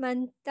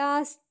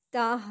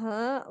ಮಂತಾಸ್ತಾಃ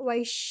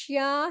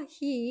ವೈಶ್ಯಾ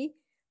ಹಿ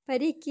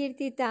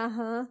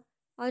ಪರಿಕೀರ್ತಿತಾಃ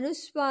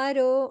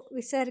ಅನುಸ್ವಾರೋ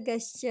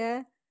ವಿಸರ್ಗಶ್ಚ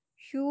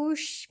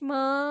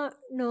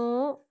ಹ್ಯೂಷ್ಮಾಣೋ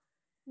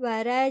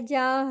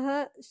ವರಜಾಃ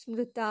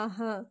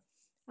ಸ್ಮೃತಾಃ.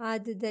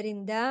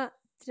 ಆದುದರಿಂದ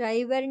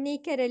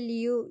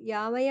ತ್ರೈವರ್ಣಿಕರಲ್ಲಿಯೂ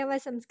ಯಾವ ಯಾವ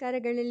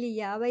ಸಂಸ್ಕಾರಗಳಲ್ಲಿ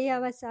ಯಾವ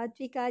ಯಾವ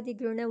ಸಾತ್ವಿಕಾದಿ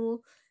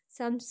ಗುಣವು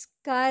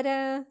ಸಂಸ್ಕಾರ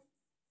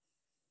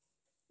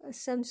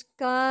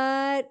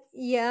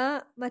ಸಂಸ್ಕಾರ್ಯ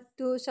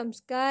ಮತ್ತು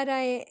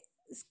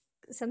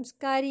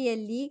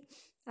ಸಂಸ್ಕಾರಿಯಲ್ಲಿ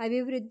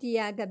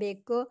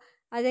ಅಭಿವೃದ್ಧಿಯಾಗಬೇಕು.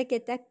 ಅದಕ್ಕೆ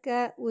ತಕ್ಕ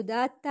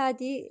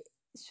ಉದಾತ್ತಾದಿ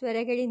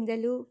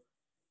ಸ್ವರಗಳಿಂದಲೂ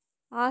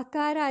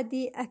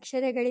ಆಕಾರಾದಿ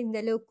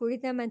ಅಕ್ಷರಗಳಿಂದಲೂ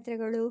ಕೂಡಿದ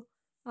ಮಂತ್ರಗಳು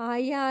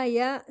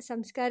ಆಯಾಯ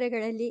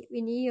ಸಂಸ್ಕಾರಗಳಲ್ಲಿ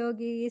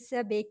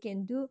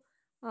ವಿನಿಯೋಗಿಸಬೇಕೆಂದು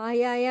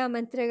ಆಯಾಯ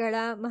ಮಂತ್ರಗಳ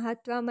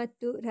ಮಹತ್ವ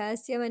ಮತ್ತು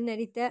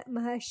ರಹಸ್ಯವನ್ನರಿತ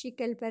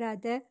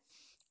ಮಹರ್ಷಿಕಲ್ಪರಾದ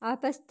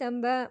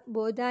ಆಪಸ್ತಂಭ,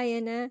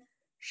 ಬೋಧಾಯನ,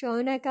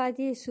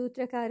 ಶೌನಕಾದಿ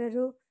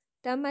ಸೂತ್ರಕಾರರು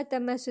ತಮ್ಮ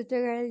ತಮ್ಮ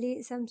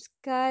ಸೂತ್ರಗಳಲ್ಲಿ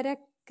ಸಂಸ್ಕಾರ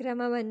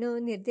ಕ್ರಮವನ್ನು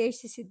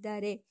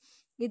ನಿರ್ದೇಶಿಸಿದ್ದಾರೆ.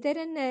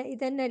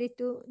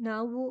 ಇದನ್ನರಿತು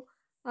ನಾವು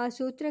ಆ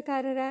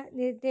ಸೂತ್ರಕಾರರ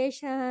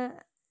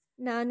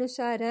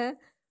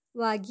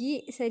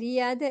ನಿರ್ದೇಶನಾನುಸಾರವಾಗಿ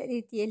ಸರಿಯಾದ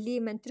ರೀತಿಯಲ್ಲಿ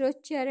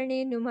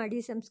ಮಂತ್ರೋಚ್ಚಾರಣೆಯನ್ನು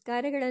ಮಾಡಿ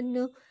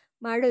ಸಂಸ್ಕಾರಗಳನ್ನು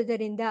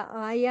ಮಾಡುವುದರಿಂದ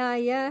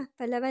ಆಯಾಯ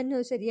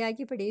ಫಲವನ್ನು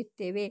ಸರಿಯಾಗಿ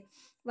ಪಡೆಯುತ್ತೇವೆ.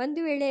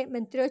 ಒಂದು ವೇಳೆ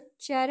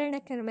ಮಂತ್ರೋಚ್ಚಾರಣ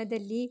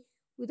ಕ್ರಮದಲ್ಲಿ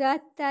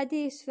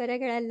ಉದಾತ್ತಾದಿ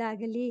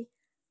ಸ್ವರಗಳಲ್ಲಾಗಲಿ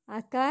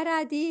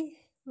ಅಕಾರಾದಿ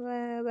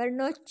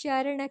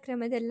ವರ್ಣೋಚ್ಚಾರಣ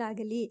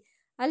ಕ್ರಮದಲ್ಲಾಗಲಿ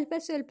ಅಲ್ಪ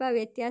ಸ್ವಲ್ಪ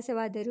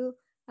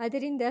ವ್ಯತ್ಯಾಸವಾದರೂ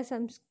ಅದರಿಂದ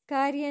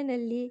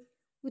ಸಂಸ್ಕಾರ್ಯನಲ್ಲಿ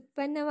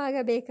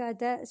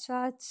ಉತ್ಪನ್ನವಾಗಬೇಕಾದ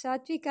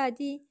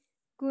ಸಾತ್ವಿಕಾದಿ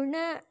ಗುಣ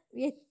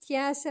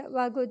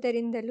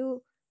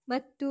ವ್ಯತ್ಯಾಸವಾಗುವುದರಿಂದಲೂ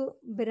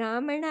ಮತ್ತು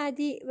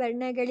ಬ್ರಾಹ್ಮಣಾದಿ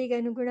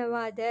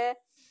ವರ್ಣಗಳಿಗನುಗುಣವಾದ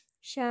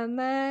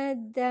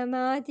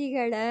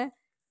ಶಮದಮಾದಿಗಳ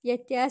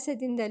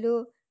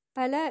ವ್ಯತ್ಯಾಸದಿಂದಲೂ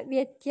ಫಲ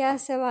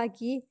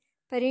ವ್ಯತ್ಯಾಸವಾಗಿ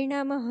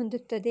ಪರಿಣಾಮ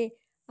ಹೊಂದುತ್ತದೆ.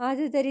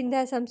 ಆದುದರಿಂದ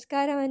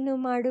ಸಂಸ್ಕಾರವನ್ನು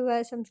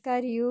ಮಾಡುವ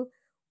ಸಂಸ್ಕಾರಿಯು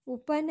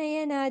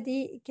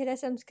ಉಪನಯನಾದಿ ಕೆಲ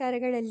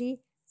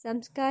ಸಂಸ್ಕಾರಗಳಲ್ಲಿ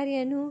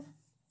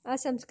ಸಂಸ್ಕಾರ್ಯನು ಆ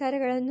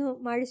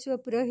ಸಂಸ್ಕಾರಗಳನ್ನು ಮಾಡಿಸುವ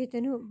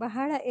ಪುರೋಹಿತನು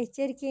ಬಹಳ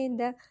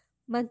ಎಚ್ಚರಿಕೆಯಿಂದ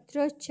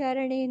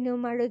ಮಂತ್ರೋಚ್ಚಾರಣೆಯನ್ನು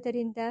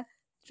ಮಾಡುವುದರಿಂದ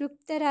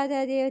ತೃಪ್ತರಾದ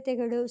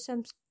ದೇವತೆಗಳು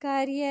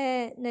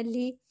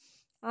ಸಂಸ್ಕಾರ್ಯನಲ್ಲಿ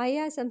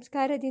ಆಯಾ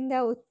ಸಂಸ್ಕಾರದಿಂದ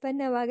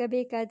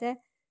ಉತ್ಪನ್ನವಾಗಬೇಕಾದ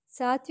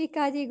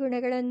ಸಾತ್ವಿಕಾದಿ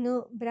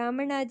ಗುಣಗಳನ್ನು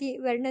ಬ್ರಾಹ್ಮಣಾದಿ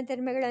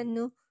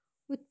ವರ್ಣಧರ್ಮಗಳನ್ನು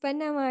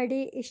ಉತ್ಪನ್ನ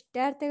ಮಾಡಿ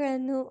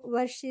ಇಷ್ಟಾರ್ಥಗಳನ್ನು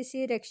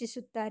ವರ್ಷಿಸಿ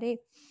ರಕ್ಷಿಸುತ್ತಾರೆ.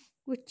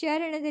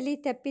 ಉಚ್ಚಾರಣದಲ್ಲಿ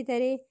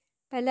ತಪ್ಪಿದರೆ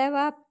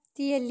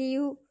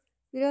ಫಲವಾಪ್ತಿಯಲ್ಲಿಯೂ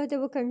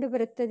ವಿರೋಧವು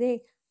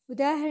ಕಂಡುಬರುತ್ತದೆ.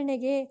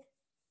 ಉದಾಹರಣೆಗೆ,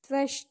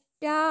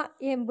 ತ್ವಷ್ಟ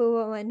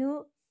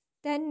ಎಂಬುವವನು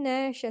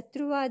ತನ್ನ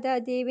ಶತ್ರುವಾದ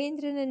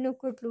ದೇವೇಂದ್ರನನ್ನು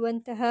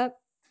ಕೊಲ್ಲುವಂತಹ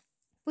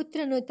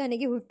ಪುತ್ರನು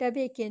ತನಗೆ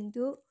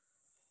ಹುಟ್ಟಬೇಕೆಂದು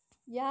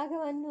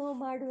ಯಾಗವನ್ನು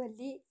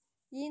ಮಾಡುವಲ್ಲಿ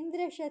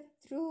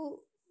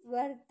ಇಂದ್ರಶತ್ರು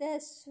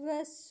ವರ್ಧಸ್ವ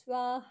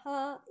ಸ್ವಾಹ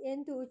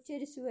ಎಂದು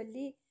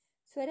ಉಚ್ಚರಿಸುವಲ್ಲಿ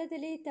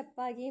ಸ್ವರದಲ್ಲಿ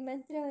ತಪ್ಪಾಗಿ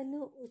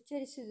ಮಂತ್ರವನ್ನು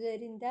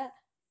ಉಚ್ಚರಿಸುವುದರಿಂದ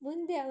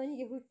ಮುಂದೆ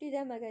ಅವನಿಗೆ ಹುಟ್ಟಿದ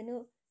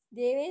ಮಗನು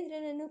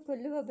ದೇವೇಂದ್ರನನ್ನು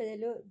ಕೊಲ್ಲುವ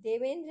ಬದಲು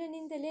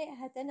ದೇವೇಂದ್ರನಿಂದಲೇ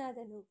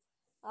ಹತನಾದನು.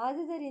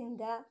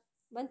 ಆದುದರಿಂದ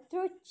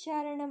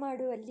ಮಂತ್ರೋಚ್ಚಾರಣ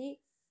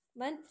ಮಾಡುವಲ್ಲಿ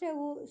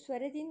ಮಂತ್ರವು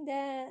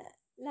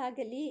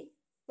ಸ್ವರದಿಂದಲಾಗಲಿ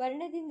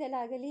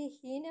ವರ್ಣದಿಂದಲಾಗಲಿ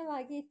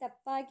ಹೀನವಾಗಿ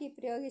ತಪ್ಪಾಗಿ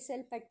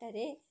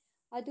ಪ್ರಯೋಗಿಸಲ್ಪಟ್ಟರೆ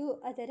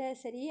ಅದು ಅದರ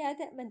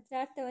ಸರಿಯಾದ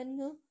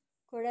ಮಂತ್ರಾರ್ಥವನ್ನು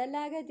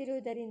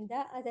ಕೊಡಲಾಗದಿರುವುದರಿಂದ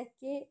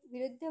ಅದಕ್ಕೆ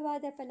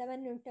ವಿರುದ್ಧವಾದ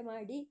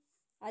ಫಲವನ್ನುಂಟುಮಾಡಿ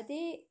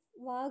ಅದೇ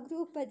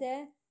ವಾಗ್ರೂಪದ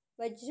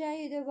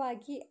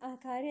ವಜ್ರಾಯುಧವಾಗಿ ಆ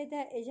ಕಾರ್ಯದ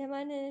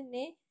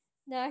ಯಜಮಾನನನ್ನೇ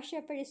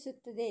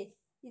ನಾಶಪಡಿಸುತ್ತದೆ.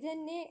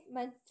 ಇದನ್ನೇ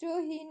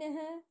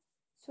ಮಂತ್ರೋಹೀನಃ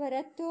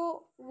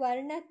ಸ್ವರತೋ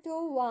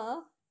ವರ್ಣತೋ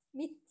ವಾ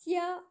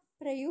ಮಿಥ್ಯಾ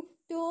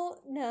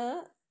ಪ್ರಯುಕ್ತೋ ನ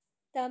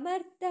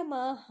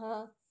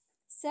ತಮರ್ಥಮಾಹ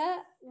ಸ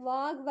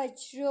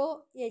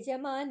ವಾಗ್ವಜ್ರೋ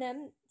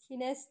ಯಜಮಾನಂ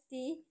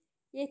ಹಿನಸ್ತಿ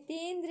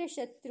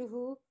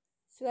ಯತೇಂದ್ರಶತ್ರುಃ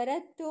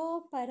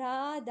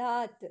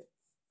ಸ್ವರತೋಪರಾಧಾತ್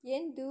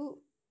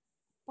ಎಂದು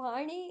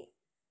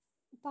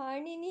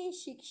ಪಾಣಿನಿ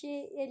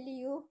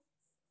ಶಿಕ್ಷೆಯಲ್ಲಿಯೂ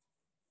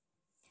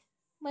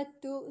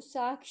ಮತ್ತು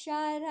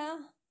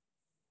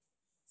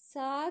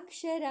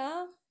ಸಾಕ್ಷರ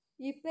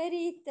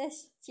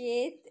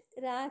ವಿಪರೀತಶ್ಚೇತ್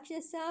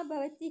ರಾಕ್ಷಸಾ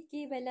ಭವತಿ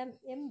ಕೇವಲಂ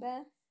ಎಂಬ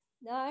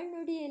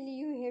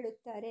ನಾಣ್ಣುಡಿಯಲ್ಲಿಯೂ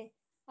ಹೇಳುತ್ತಾರೆ.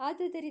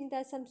 ಆದುದರಿಂದ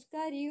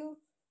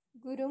ಸಂಸ್ಕಾರಿಯು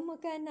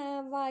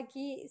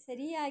ಗುರುಮುಖವಾಗಿ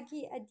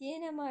ಸರಿಯಾಗಿ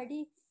ಅಧ್ಯಯನ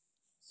ಮಾಡಿ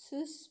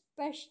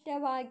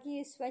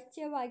ಸುಸ್ಪಷ್ಟವಾಗಿ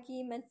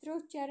ಸ್ವಚ್ಛವಾಗಿ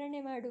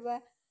ಮಂತ್ರೋಚ್ಚಾರಣೆ ಮಾಡುವ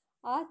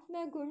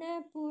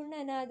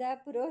ಆತ್ಮಗುಣಪೂರ್ಣನಾದ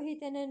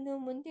ಪುರೋಹಿತನನ್ನು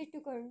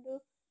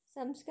ಮುಂದಿಟ್ಟುಕೊಂಡು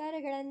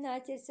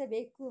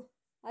ಸಂಸ್ಕಾರಗಳನ್ನಾಚರಿಸಬೇಕು.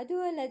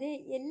 ಅದೂ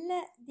ಅಲ್ಲದೆ ಎಲ್ಲ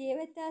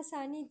ದೇವತಾ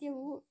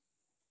ಸಾನ್ನಿಧ್ಯವೂ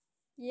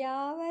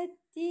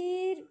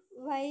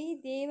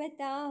ಯಾವತೀರ್ವೈ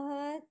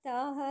ದೇವತಾಃ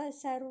ತಾಃ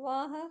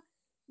ಸರ್ವಾಃ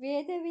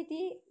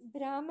ವೇದವಿಧಿ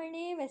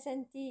ಬ್ರಾಹ್ಮಣೇ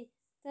ವಸಂತಿ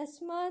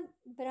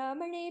ತಸ್ಮಾತ್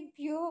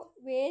ಬ್ರಾಹ್ಮಣೇಭ್ಯೋ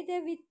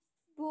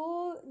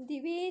ವೇದವಿದ್ಭೋ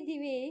ದಿವೇ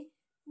ದಿವೇ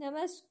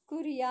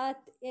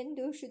ನಮಸ್ಕುರ್ಯಾತ್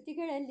ಎಂದು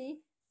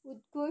ಶ್ರುತಿಗಳಲ್ಲಿ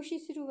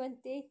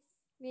ಉದ್ಘೋಷಿಸಿರುವಂತೆ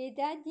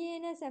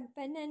ವೇದಾಧ್ಯಯನ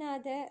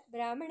ಸಂಪನ್ನನಾದ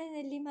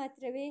ಬ್ರಾಹ್ಮಣನಲ್ಲಿ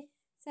ಮಾತ್ರವೇ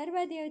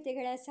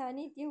ಸರ್ವದೇವತೆಗಳ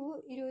ಸಾನ್ನಿಧ್ಯವೂ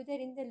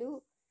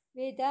ಇರುವುದರಿಂದಲೂ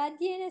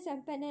ವೇದಾಧ್ಯಯನ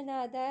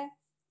ಸಂಪನ್ನನಾದ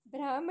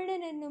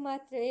ಬ್ರಾಹ್ಮಣನನ್ನು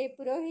ಮಾತ್ರವೇ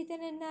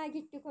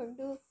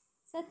ಪುರೋಹಿತನನ್ನಾಗಿಟ್ಟುಕೊಂಡು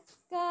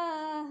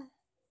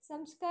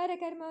ಸಂಸ್ಕಾರ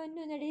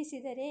ಕರ್ಮವನ್ನು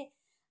ನಡೆಸಿದರೆ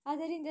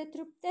ಅದರಿಂದ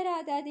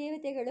ತೃಪ್ತರಾದ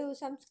ದೇವತೆಗಳು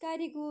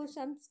ಸಂಸ್ಕಾರಿಗೂ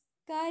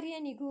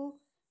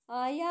ಸಂಸ್ಕಾರ್ಯನಿಗೂ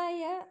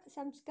ಆಯಾಯ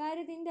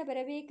ಸಂಸ್ಕಾರದಿಂದ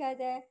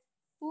ಬರಬೇಕಾದ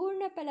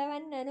ಪೂರ್ಣ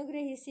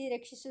ಫಲವನ್ನನುಗ್ರಹಿಸಿ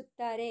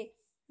ರಕ್ಷಿಸುತ್ತಾರೆ.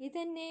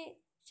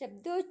 ಇದನ್ನೇ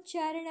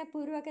ಶಬ್ದೋಚ್ಚಾರಣ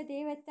ಪೂರ್ವಕ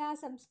ದೇವತಾ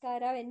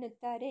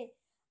ಸಂಸ್ಕಾರವೆನ್ನುತ್ತಾರೆ.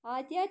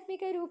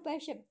 ಆಧ್ಯಾತ್ಮಿಕ ರೂಪ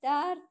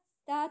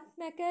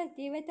ಶಬ್ದಾರ್ಥಾತ್ಮಕ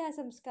ದೇವತಾ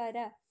ಸಂಸ್ಕಾರ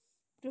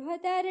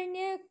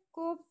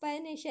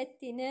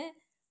ಬೃಹದಾರಣ್ಯಕೋಪನಿಷತ್ತಿನ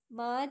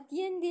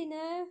ಮಾಧ್ಯಂದಿನ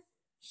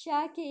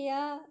ಶಾಖೆಯ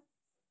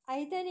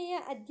 5ನೆಯ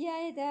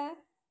ಅಧ್ಯಾಯದ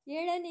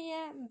 7ನೆಯ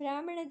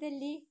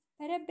ಬ್ರಾಹ್ಮಣದಲ್ಲಿ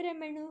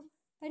ಪರಬ್ರಹ್ಮನು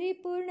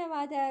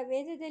ಪರಿಪೂರ್ಣವಾದ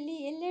ವೇದದಲ್ಲಿ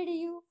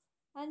ಎಲ್ಲೆಡೆಯೂ,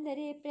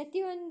 ಅಂದರೆ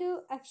ಪ್ರತಿಯೊಂದು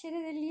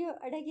ಅಕ್ಷರದಲ್ಲಿಯೂ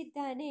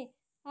ಅಡಗಿದ್ದಾನೆ.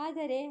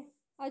 ಆದರೆ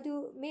ಅದು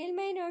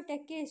ಮೇಲ್ಮೈ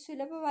ನೋಟಕ್ಕೆ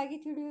ಸುಲಭವಾಗಿ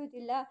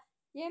ತಿಳಿಯುವುದಿಲ್ಲ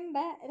ಎಂಬ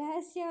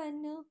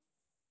ರಹಸ್ಯವನ್ನು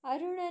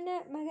ಅರುಣನ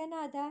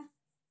ಮಗನಾದ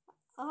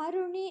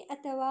ಆರುಣಿ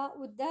ಅಥವಾ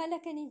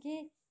ಉದ್ದಾಲಕನಿಗೆ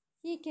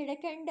ಈ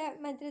ಕೆಳಕಂಡ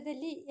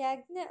ಮಂತ್ರದಲ್ಲಿ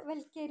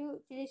ಯಾಜ್ಞವಲ್ಕ್ಯರು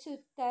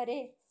ತಿಳಿಸುತ್ತಾರೆ.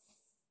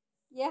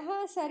 ಯಃ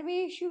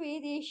ಸರ್ವೇಷು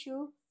ವೇದೇಷು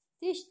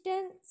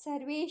ತಿಷ್ಠನ್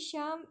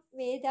ಸರ್ವೇಷಾಂ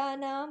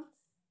ವೇದಾನಾಂ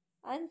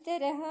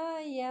ಅಂತರಃ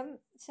ಯಂ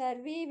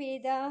ಸರ್ವೇ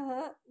ವೇದಾಃ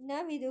ನ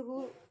ವಿದುಃ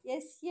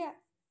ಯಸ್ಯ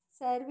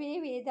ಸರ್ವೇ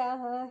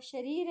ವೇದಾಃ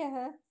ಶರೀರಃ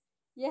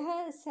ಯಃ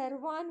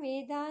ಸರ್ವಾನ್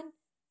ವೇದಾನ್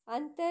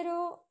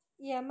ಅಂತರೋ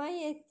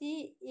ಯಮಯತಿ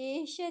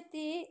ಏಷ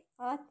ತೇ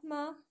ಆತ್ಮ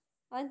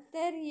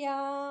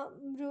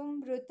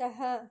ಅಂತರ್ಯಾಮೃತಃ.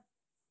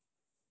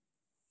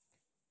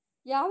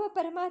 ಯಾವ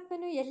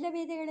ಪರಮಾತ್ಮನು ಎಲ್ಲ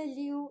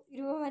ವೇದಗಳಲ್ಲಿಯೂ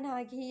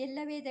ಇರುವವನಾಗಿ ಎಲ್ಲ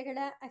ವೇದಗಳ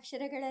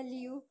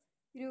ಅಕ್ಷರಗಳಲ್ಲಿಯೂ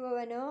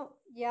ಇರುವವನೋ,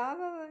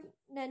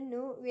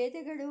 ಯಾವನನ್ನು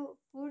ವೇದಗಳು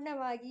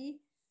ಪೂರ್ಣವಾಗಿ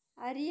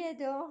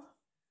ಅರಿಯದೋ,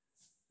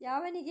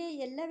 ಯಾವನಿಗೆ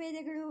ಎಲ್ಲ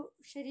ವೇದಗಳು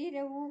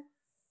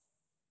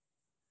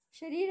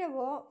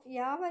ಶರೀರವೋ,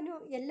 ಯಾವನು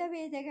ಎಲ್ಲ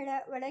ವೇದಗಳ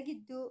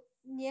ಒಳಗಿದ್ದು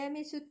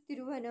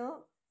ನಿಯಮಿಸುತ್ತಿರುವನೋ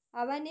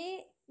ಅವನೇ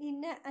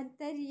ನಿನ್ನ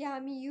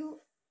ಅಂತರ್ಯಾಮಿಯೂ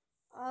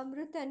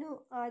ಅಮೃತನೂ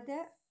ಆದ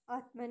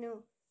ಆತ್ಮನು.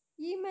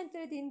 ಈ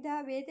ಮಂತ್ರದಿಂದ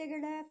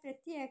ವೇದಗಳ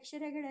ಪ್ರತಿ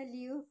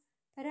ಅಕ್ಷರಗಳಲ್ಲಿಯೂ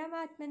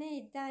ಪರಮಾತ್ಮನೇ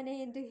ಇದ್ದಾನೆ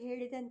ಎಂದು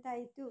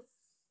ಹೇಳಿದಂತಾಯಿತು.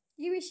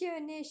 ಈ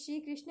ವಿಷಯವನ್ನೇ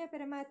ಶ್ರೀಕೃಷ್ಣ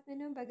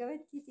ಪರಮಾತ್ಮನು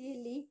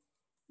ಭಗವದ್ಗೀತೆಯಲ್ಲಿ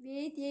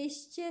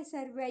ವೇದ್ಯಶ್ಚ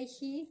ಸರ್ವೈಃ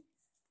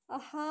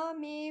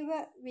ಅಹಮೇವ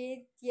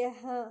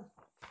ವೇದ್ಯಃ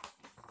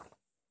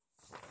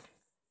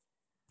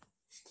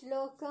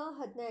ಶ್ಲೋಕ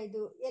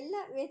 15 ಎಲ್ಲ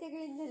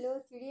ವೇದಗಳಿಂದಲೂ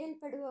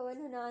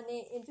ತಿಳಿಯಲ್ಪಡುವವನು ನಾನೇ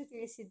ಎಂದು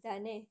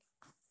ತಿಳಿಸಿದ್ದಾನೆ.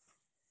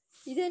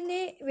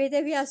 ಇದನ್ನೇ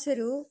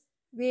ವೇದವ್ಯಾಸರು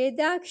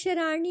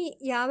ವೇದಾಕ್ಷರಾಣಿ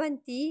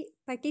ಯಾವಂತಿ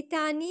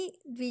ಪಠಿತಾನಿ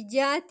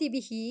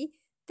ದ್ವಿಜಾತಿಭಿಃ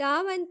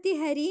ತಾವಂತಿ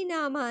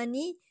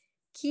ಹರಿನಾಮಾನಿ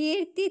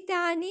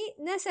ಕೀರ್ತಿತಾನಿ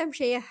ನ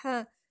ಸಂಶಯಃ.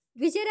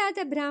 ದ್ವಿಜರಾದ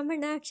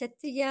ಬ್ರಾಹ್ಮಣ,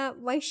 ಕ್ಷತ್ರಿಯ,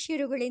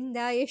 ವೈಶ್ಯರುಗಳಿಂದ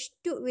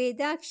ಎಷ್ಟು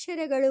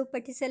ವೇದಾಕ್ಷರಗಳು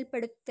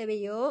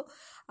ಪಠಿಸಲ್ಪಡುತ್ತವೆಯೋ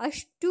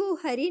ಅಷ್ಟು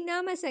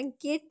ಹರಿನಾಮ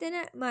ಸಂಕೀರ್ತನ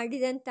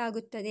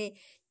ಮಾಡಿದಂತಾಗುತ್ತದೆ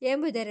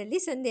ಎಂಬುದರಲ್ಲಿ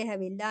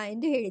ಸಂದೇಹವಿಲ್ಲ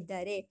ಎಂದು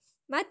ಹೇಳಿದ್ದಾರೆ.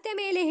 ಮತ್ತೆ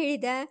ಮೇಲೆ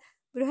ಹೇಳಿದ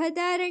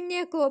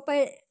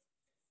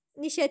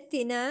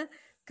ಬೃಹದಾರಣ್ಯಕೋಪನಿಷತ್ತಿನ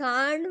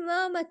ಕಾಣ್ವ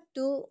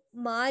ಮತ್ತು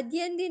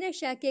ಮಾಧ್ಯಂದಿನ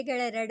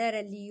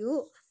ಶಾಖೆಗಳೆರಡರಲ್ಲಿಯೂ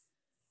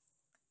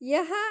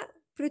ಯಃ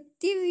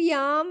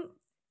ಪೃಥಿವ್ಯಾಂ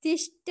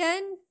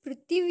ತಿಷ್ಠನ್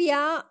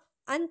ಪೃಥಿವ್ಯಾ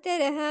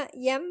ಅಂತರಃ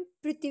ಯಂ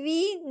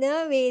ಪೃಥಿವೀ ನ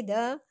ವೇದ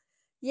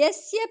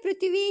ಯಸ್ಯ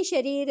ಪೃಥಿವೀ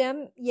ಶರೀರಂ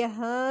ಯಃ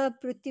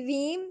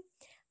ಪೃಥಿವೀಂ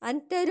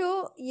ಅಂತರೋ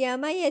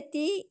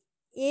ಯಮಯತಿ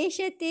ಏಷ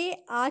ತೇ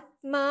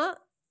ಆತ್ಮ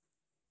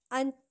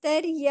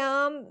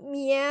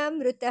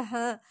ಅಂತರ್ಯಾಮ್ಯಮೃತಃ.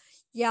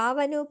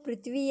 ಯಾವನು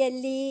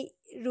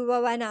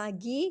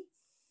ಪೃಥ್ವಿಯಲ್ಲಿರುವವನಾಗಿ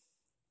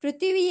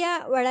ಪೃಥಿವಿಯ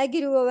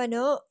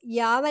ಒಳಗಿರುವವನೋ,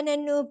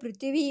 ಯಾವನನ್ನು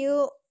ಪೃಥಿವಿಯು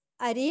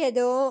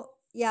ಅರಿಯದೋ,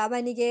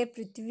 ಯಾವನಿಗೆ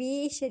ಪೃಥ್ವಿ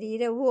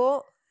ಶರೀರವೋ,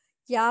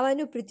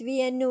 ಯಾವನು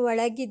ಪೃಥ್ವಿಯನ್ನು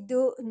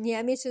ಒಳಗಿದ್ದು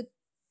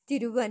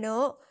ನಿಯಮಿಸುತ್ತಿರುವನೋ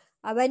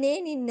ಅವನೇ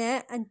ನಿನ್ನ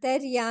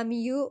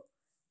ಅಂತರ್ಯಾಮಿಯೂ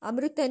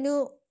ಅಮೃತನೂ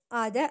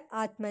ಆದ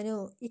ಆತ್ಮನು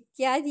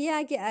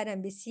ಇತ್ಯಾದಿಯಾಗಿ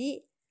ಆರಂಭಿಸಿ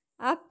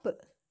ಅಪ್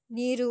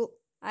ನೀರು,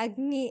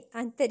 ಅಗ್ನಿ,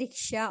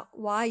 ಅಂತರಿಕ್ಷ,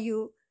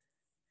 ವಾಯು,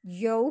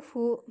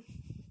 ಯೌಹು,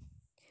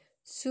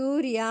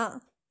 ಸೂರ್ಯ,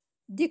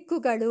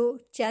 ದಿಕ್ಕುಗಳು,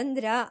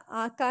 ಚಂದ್ರ,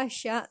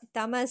 ಆಕಾಶ,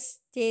 ತಮಸ್,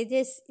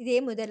 ತೇಜಸ್ ಇದೇ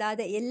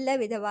ಮೊದಲಾದ ಎಲ್ಲ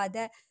ವಿಧವಾದ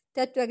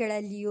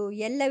ತತ್ವಗಳಲ್ಲಿಯೂ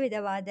ಎಲ್ಲ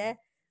ವಿಧವಾದ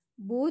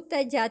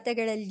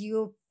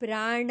ಭೂತಜಾತಗಳಲ್ಲಿಯೂ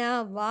ಪ್ರಾಣ,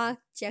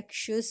 ವಾಕ್,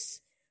 ಚಕ್ಷುಸ್,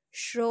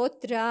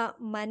 ಶ್ರೋತ್ರ,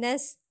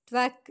 ಮನಸ್,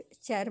 ತ್ವಕ್,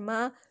 ಚರ್ಮ,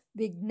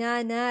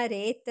 ವಿಜ್ಞಾನ,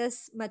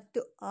 ರೇತಸ್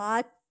ಮತ್ತು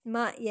ಆತ್ಮ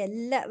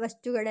ಎಲ್ಲ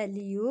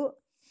ವಸ್ತುಗಳಲ್ಲಿಯೂ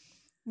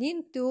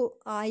ನಿಂತು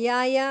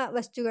ಆಯಾಯ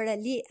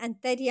ವಸ್ತುಗಳಲ್ಲಿ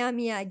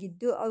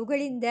ಅಂತರ್ಯಾಮಿಯಾಗಿದ್ದು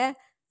ಅವುಗಳಿಂದ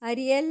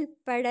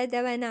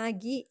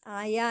ಅರಿಯಲ್ಪಡದವನಾಗಿ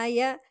ಆಯಾಯ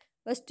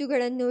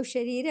ವಸ್ತುಗಳನ್ನು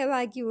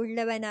ಶರೀರವಾಗಿ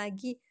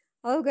ಉಳ್ಳವನಾಗಿ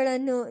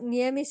ಅವುಗಳನ್ನು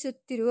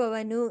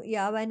ನಿಯಮಿಸುತ್ತಿರುವವನು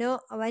ಯಾವನೋ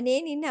ಅವನೇ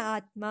ನಿನ್ನ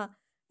ಆತ್ಮ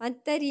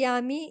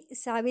ಅಂತರ್ಯಾಮಿ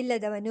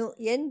ಸಾವಿಲ್ಲದವನು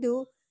ಎಂದು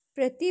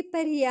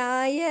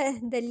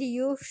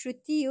ಪ್ರತಿಪರ್ಯಾಯದಲ್ಲಿಯೂ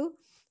ಶ್ರುತಿಯು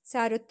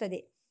ಸಾರುತ್ತದೆ.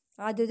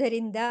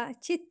 ಆದುದರಿಂದ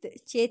ಚಿತ್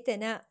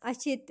ಚೇತನ,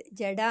 ಅಚಿತ್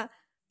ಜಡ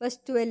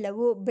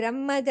ವಸ್ತುವೆಲ್ಲವೂ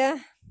ಬ್ರಹ್ಮದ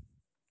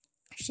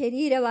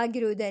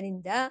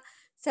ಶರೀರವಾಗಿರುವುದರಿಂದ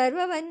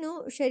ಸರ್ವವನ್ನು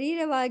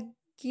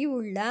ಶರೀರವಾಗಿ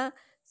ಉಳ್ಳ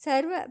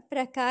ಸರ್ವ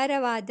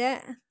ಪ್ರಕಾರವಾದ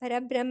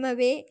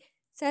ಪರಬ್ರಹ್ಮವೇ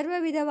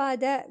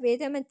ಸರ್ವವಿಧವಾದ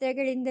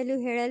ವೇದಮಂತ್ರಗಳಿಂದಲೂ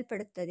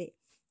ಹೇಳಲ್ಪಡುತ್ತದೆ.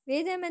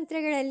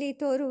 ವೇದಮಂತ್ರಗಳಲ್ಲಿ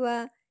ತೋರುವ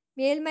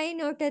ಮೇಲ್ಮೈ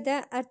ನೋಟದ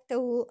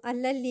ಅರ್ಥವು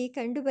ಅಲ್ಲಲ್ಲಿ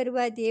ಕಂಡುಬರುವ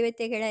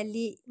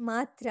ದೇವತೆಗಳಲ್ಲಿ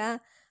ಮಾತ್ರ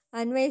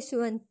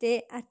ಅನ್ವಯಿಸುವಂತೆ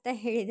ಅರ್ಥ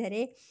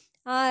ಹೇಳಿದರೆ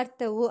ಆ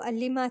ಅರ್ಥವು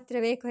ಅಲ್ಲಿ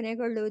ಮಾತ್ರವೇ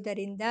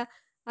ಕೊನೆಗೊಳ್ಳುವುದರಿಂದ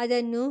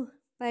ಅದನ್ನು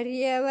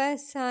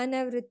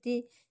ಪರ್ಯವಸಾನವೃತ್ತಿ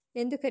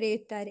ಎಂದು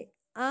ಕರೆಯುತ್ತಾರೆ.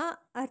 ಆ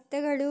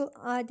ಅರ್ಥಗಳು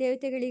ಆ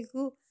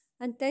ದೇವತೆಗಳಿಗೂ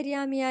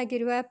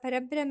ಅಂತರ್ಯಾಮಿಯಾಗಿರುವ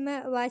ಪರಬ್ರಹ್ಮ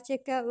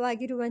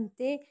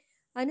ವಾಚಕವಾಗಿರುವಂತೆ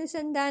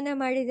ಅನುಸಂಧಾನ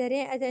ಮಾಡಿದರೆ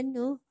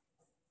ಅದನ್ನು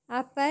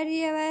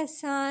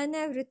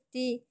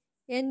ಅಪರ್ಯವಸಾನವೃತ್ತಿ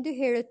ಎಂದು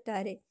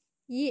ಹೇಳುತ್ತಾರೆ.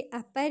 ಈ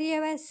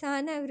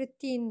ಅಪರ್ಯವಸಾನ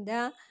ವೃತ್ತಿಯಿಂದ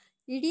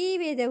ಇಡೀ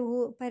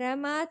ವೇದವು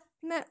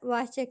ಪರಮಾತ್ಮ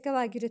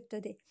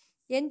ವಾಚಕವಾಗಿರುತ್ತದೆ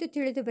ಎಂದು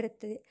ತಿಳಿದು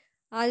ಬರುತ್ತದೆ.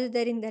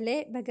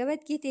 ಆದುದರಿಂದಲೇ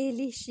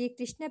ಭಗವದ್ಗೀತೆಯಲ್ಲಿ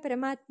ಶ್ರೀಕೃಷ್ಣ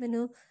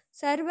ಪರಮಾತ್ಮನು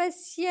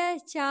ಸರ್ವಸ್ಯ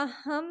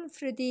ಚಾಹಂ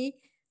ಹೃದಿ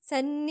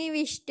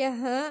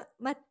ಸನ್ನಿವಿಷ್ಟಃ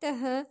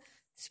ಮತ್ತಃ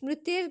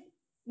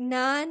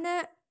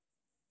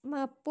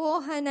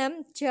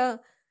ಸ್ಮೃತಿರ್ಜ್ಞಾನಮಪೋಹನಂ ಚ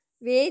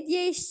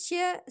ವೇದ್ಯೈಶ್ಚ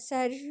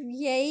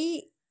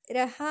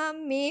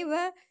ಸರ್ವೈರಹಮೇವ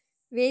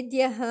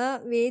ವೇದ್ಯಃ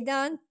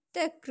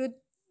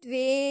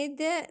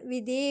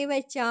ವೇದಾಂತಕೃದ್ವೇದವಿದೇವ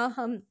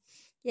ಚಾಹಂ.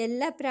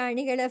 ಎಲ್ಲ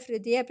ಪ್ರಾಣಿಗಳ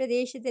ಹೃದಯ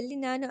ಪ್ರದೇಶದಲ್ಲಿ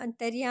ನಾನು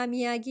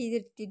ಅಂತರ್ಯಾಮಿಯಾಗಿ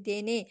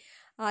ಇರುತ್ತಿದ್ದೇನೆ.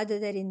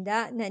 ಆದುದರಿಂದ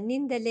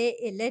ನನ್ನಿಂದಲೇ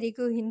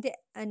ಎಲ್ಲರಿಗೂ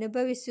ಹಿಂದೆ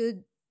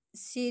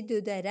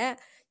ಅನುಭವಿಸಿದುದರ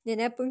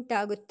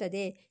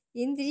ನೆನಪುಂಟಾಗುತ್ತದೆ.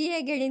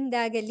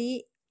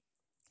 ಇಂದ್ರಿಯಗಳಿಂದಾಗಲಿ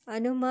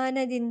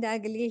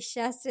ಅನುಮಾನದಿಂದಾಗಲಿ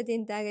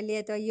ಶಾಸ್ತ್ರದಿಂದಾಗಲಿ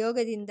ಅಥವಾ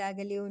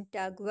ಯೋಗದಿಂದಾಗಲಿ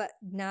ಉಂಟಾಗುವ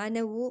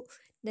ಜ್ಞಾನವು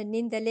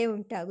ನನ್ನಿಂದಲೇ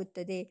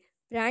ಉಂಟಾಗುತ್ತದೆ.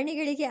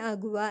 ಪ್ರಾಣಿಗಳಿಗೆ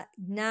ಆಗುವ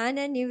ಜ್ಞಾನ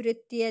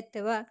ನಿವೃತ್ತಿ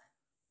ಅಥವಾ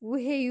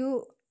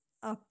ಊಹೆಯು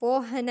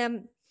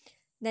ಅಪೋಹನಂ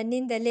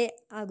ನನ್ನಿಂದಲೇ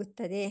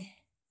ಆಗುತ್ತದೆ.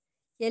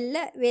 ಎಲ್ಲ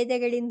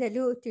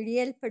ವೇದಗಳಿಂದಲೂ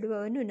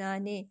ತಿಳಿಯಲ್ಪಡುವವನು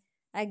ನಾನೇ.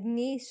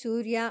 ಅಗ್ನಿ,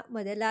 ಸೂರ್ಯ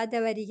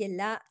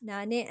ಮೊದಲಾದವರಿಗೆಲ್ಲ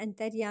ನಾನೇ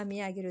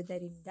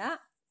ಅಂತರ್ಯಾಮಿಯಾಗಿರುವುದರಿಂದ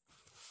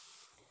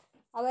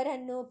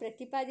ಅವರನ್ನು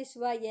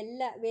ಪ್ರತಿಪಾದಿಸುವ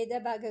ಎಲ್ಲ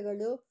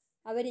ವೇದಭಾಗಗಳು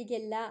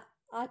ಅವರಿಗೆಲ್ಲ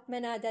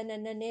ಆತ್ಮನಾದ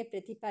ನನ್ನನ್ನೇ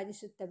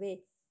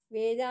ಪ್ರತಿಪಾದಿಸುತ್ತವೆ.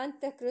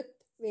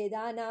 ವೇದಾಂತಕೃತ್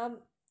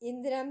ವೇದಾನಾಂ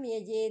ಇಂದ್ರಂ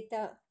ಯಜೇತ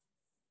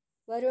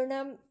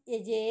ವರುಣಂ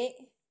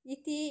ಯಜೇ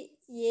ಇತಿ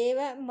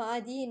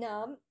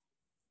ಏವಮಾದೀನಾಂ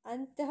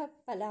ಅಂತಃ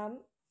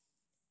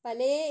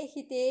ಫಲೇ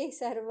ಹಿತೇ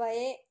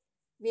ಸರ್ವೇ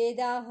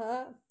ವೇದಾಃ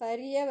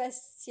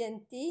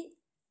ಪರ್ಯವಸ್ಯಂತಿ.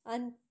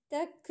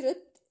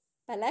 ಅಂತಃಕೃತ್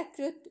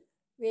ಫಲಕೃತ್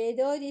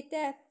ವೇದೋದಿತ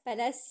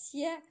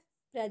ಫಲಸ್ಯ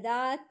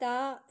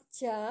ಪ್ರದಾತಾ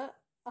ಚ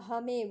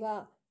ಅಹಮೇವ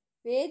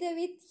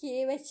ವೇದವಿತ್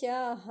ಏವ ಚ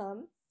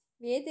ಅಹಂ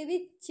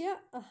ವೇದವಿತ್ ಚ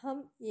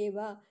ಅಹಂ ಏವ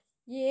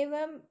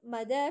ಏವಂ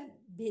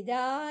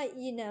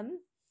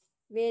ಮದಭಿಧಾಯಿನಂ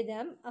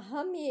ವೇದಂ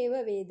ಅಹಂ ಏವ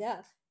ವೇದ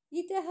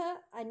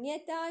ಇತಃ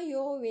ಅನ್ಯತಾ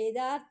ಯೋ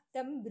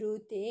ವೇದಾರ್ಥಂ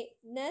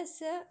ಬ್ರೂತೆ ನ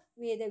ಸ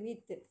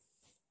ವೇದವಿತ್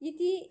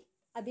ಇತಿ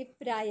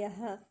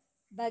ಅಭಿಪ್ರಾಯಃ.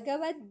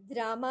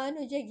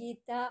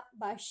 ಭಗವದ್ರಾಮಾನುಜಗೀತಾ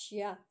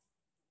ಭಾಷ್ಯ.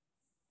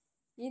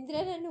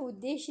 ಇಂದ್ರನನ್ನು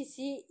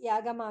ಉದ್ದೇಶಿಸಿ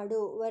ಯಾಗ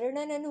ಮಾಡು,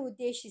 ವರುಣನನ್ನು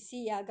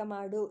ಉದ್ದೇಶಿಸಿ ಯಾಗ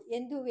ಮಾಡು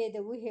ಎಂದು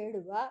ವೇದವು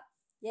ಹೇಳುವ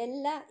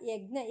ಎಲ್ಲ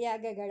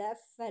ಯಜ್ಞಯಾಗಗಳ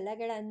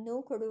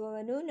ಫಲಗಳನ್ನು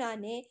ಕೊಡುವವನು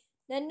ನಾನೇ.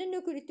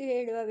 ನನ್ನನ್ನು ಕುರಿತು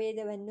ಹೇಳುವ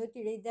ವೇದವನ್ನು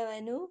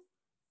ತಿಳಿದವನು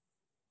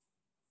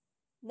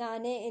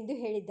ನಾನೇ ಎಂದು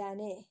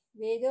ಹೇಳಿದ್ದಾನೆ.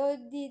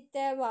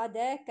 ವೇದೋದಿತವಾದ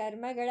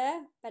ಕರ್ಮಗಳ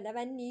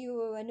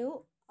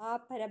ಫಲವನ್ನೀಯುವವನು ಆ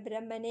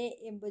ಪರಬ್ರಹ್ಮನೇ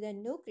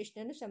ಎಂಬುದನ್ನು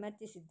ಕೃಷ್ಣನು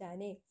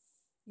ಸಮರ್ಥಿಸಿದ್ದಾನೆ.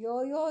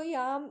 ಯೋ ಯೋ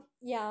ಯಾಂ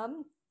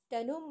ಯಾಂ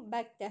ತನುಂ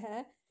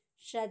ಭಕ್ತಃ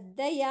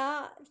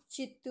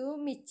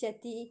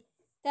ಶ್ರದ್ಧಯಾರ್ಚಿತುಮಿಚ್ಛತಿ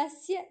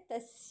ತಸ್ಯ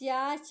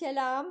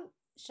ತಸ್ಯಾಚಲಾಂ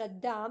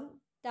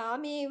ಶ್ರದ್ಧಾಂ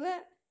ತಾಮೇವ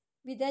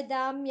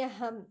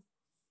ವಿದದಾಮ್ಯಹಂ.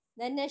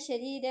 ನನ್ನ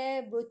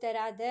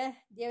ಶರೀರಭೂತರಾದ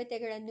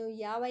ದೇವತೆಗಳನ್ನು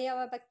ಯಾವ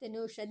ಯಾವ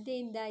ಭಕ್ತನು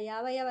ಶ್ರದ್ಧೆಯಿಂದ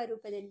ಯಾವ ಯಾವ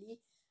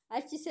ರೂಪದಲ್ಲಿ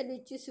ಅರ್ಚಿಸಲು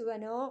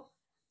ಇಚ್ಛಿಸುವನೋ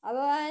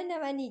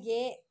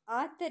ಅವನವನಿಗೆ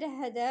ಆ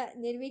ತರಹದ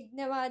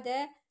ನಿರ್ವಿಘ್ನವಾದ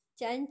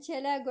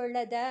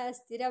ಚಂಚಲಗೊಳ್ಳದ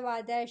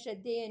ಸ್ಥಿರವಾದ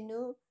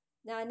ಶ್ರದ್ಧೆಯನ್ನು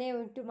ನಾನೇ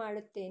ಉಂಟು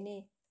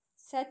ಮಾಡುತ್ತೇನೆ.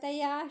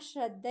 ಸತಯಾ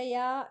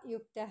ಶ್ರದ್ಧಯಾ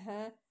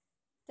ಯುಕ್ತಃ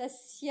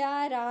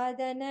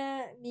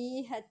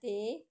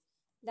ತಸ್ಯಾರಾಧನಮೀಹತೆ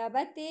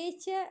ಲಭತೆ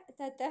ಚ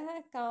ತತಃ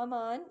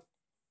ಕಾಮಾನ್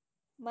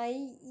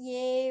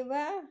ಮಯ್ಯೇವ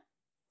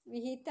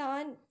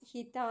ವಿಹಿತಾನ್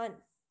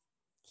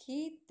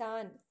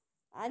ಹಿತಾನ್.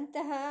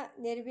 ಅಂತಹ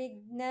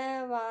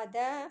ನಿರ್ವಿಘ್ನವಾದ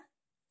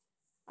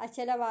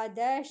ಅಚಲವಾದ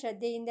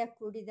ಶ್ರದ್ಧೆಯಿಂದ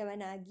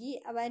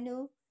ಕೂಡಿದವನಾಗಿ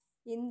ಅವನು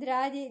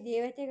ಇಂದ್ರಾದಿ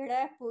ದೇವತೆಗಳ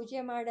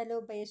ಪೂಜೆ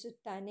ಮಾಡಲು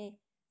ಬಯಸುತ್ತಾನೆ.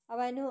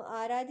 ಅವನು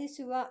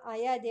ಆರಾಧಿಸುವ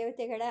ಆಯಾ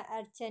ದೇವತೆಗಳ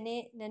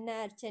ಅರ್ಚನೆ ನನ್ನ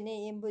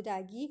ಅರ್ಚನೆ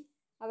ಎಂಬುದಾಗಿ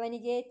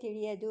ಅವನಿಗೆ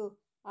ತಿಳಿಯದು.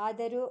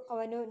 ಆದರೂ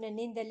ಅವನು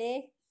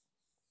ನನ್ನಿಂದಲೇ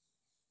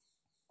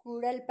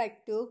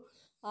ಕೂಡಲ್ಪಟ್ಟು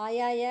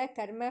ಆಯಾಯ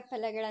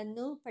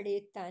ಕರ್ಮಫಲಗಳನ್ನು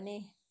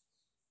ಪಡೆಯುತ್ತಾನೆ.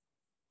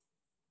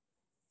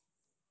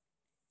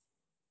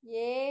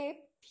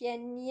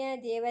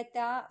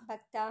 ಯೇಪ್ಯನ್ಯದೇವತಾ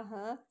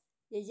ಭಕ್ತಾಃ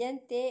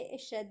ಯಜಂತೆ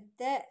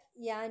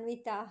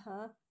ಶ್ರದ್ಧಯಾನ್ವಿತಾಃ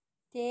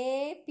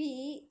ತೇಪಿ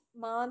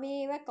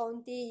ಮಾಮೇವ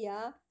ಕೌಂತೆಯ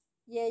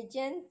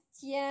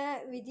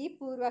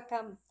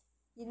ಯಜಂತ್ಯವಿಧಿಪೂರ್ವಕಂ.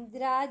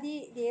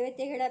 ಇಂದ್ರಾದಿ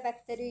ದೇವತೆಗಳ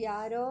ಭಕ್ತರು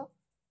ಯಾರೋ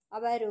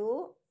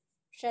ಅವರು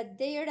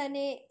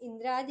ಶ್ರದ್ಧೆಯೊಡನೆ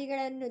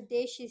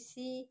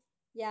ಇಂದ್ರಾದಿಗಳನ್ನುದ್ದೇಶಿಸಿ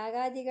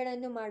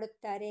ಯಾಗಾದಿಗಳನ್ನು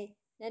ಮಾಡುತ್ತಾರೆ.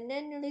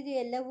 ನನ್ನನ್ನುಳಿದು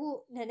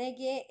ಎಲ್ಲವೂ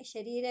ನನಗೆ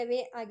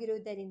ಶರೀರವೇ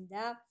ಆಗಿರುವುದರಿಂದ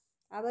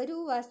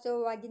ಅವರೂ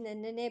ವಾಸ್ತವವಾಗಿ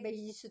ನನ್ನನ್ನೇ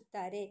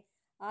ಭಜಿಸುತ್ತಾರೆ.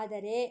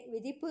 ಆದರೆ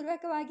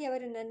ವಿಧಿಪೂರ್ವಕವಾಗಿ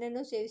ಅವರು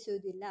ನನ್ನನ್ನು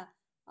ಸೇವಿಸುವುದಿಲ್ಲ.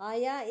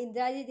 ಆಯಾ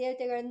ಇಂದ್ರಾದಿ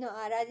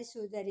ದೇವತೆಗಳನ್ನು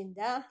ಆರಾಧಿಸುವುದರಿಂದ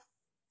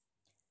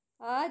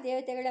ಆ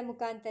ದೇವತೆಗಳ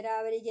ಮುಖಾಂತರ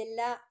ಅವರಿಗೆಲ್ಲ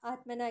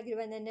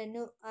ಆತ್ಮನಾಗಿರುವ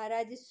ನನ್ನನ್ನು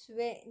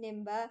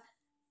ಆರಾಧಿಸುವೆನೆಂಬ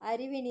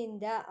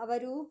ಅರಿವಿನಿಂದ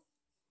ಅವರು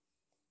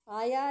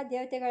ಆಯಾ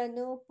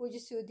ದೇವತೆಗಳನ್ನು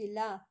ಪೂಜಿಸುವುದಿಲ್ಲ.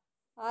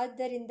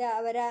 ಆದ್ದರಿಂದ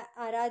ಅವರ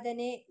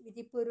ಆರಾಧನೆ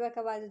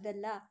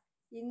ವಿಧಿಪೂರ್ವಕವಾದುದಲ್ಲ.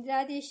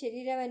 ಇಂದ್ರಾದಿ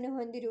ಶರೀರವನ್ನು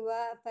ಹೊಂದಿರುವ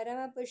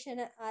ಪರಮಪುರುಷನ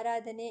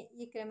ಆರಾಧನೆ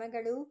ಈ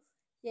ಕ್ರಮಗಳು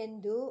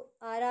ಎಂದು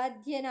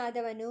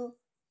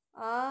ಆರಾಧ್ಯನಾದವನು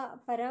ಆ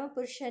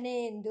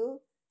ಪರಮಪುರುಷನೇ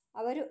ಎಂದು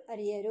ಅವರು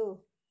ಅರಿಯರು.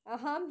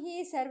 ಅಹಂ ಹಿ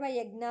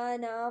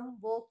ಸರ್ವಯಜ್ಞಾನಾಂ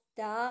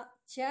ಭೋಕ್ತಾ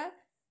ಚ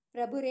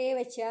ಪ್ರಭುರೇವ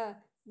ಚ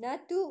ನ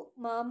ತು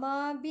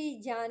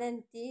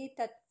ಮಾಮಾಭಿಜಾನಂತಿ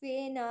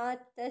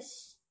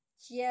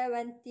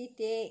ತತ್ವೇನಾತಶ್ಚ್ಯವಂತಿ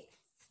ತೇ.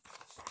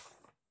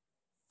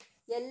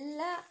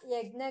 ಎಲ್ಲ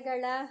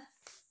ಯಜ್ಞಗಳ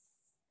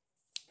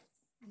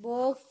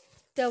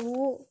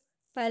ಭೋಕ್ತೃವು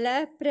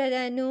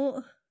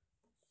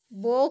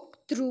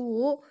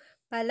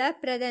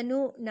ಫಲಪ್ರದನು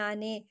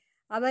ನಾನೇ.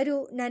 ಅವರು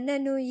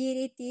ನನ್ನನ್ನು ಈ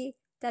ರೀತಿ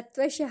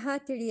ತತ್ವಶಃ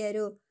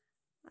ತಿಳಿಯರು.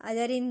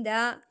 ಅದರಿಂದ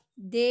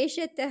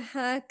ದೇಶತಃ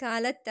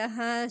ಕಾಲತಃ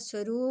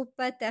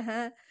ಸ್ವರೂಪತಃ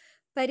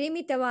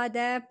ಪರಿಮಿತವಾದ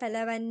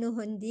ಫಲವನ್ನು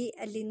ಹೊಂದಿ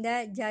ಅಲ್ಲಿಂದ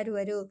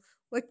ಜಾರುವರು.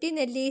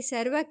 ಒಟ್ಟಿನಲ್ಲಿ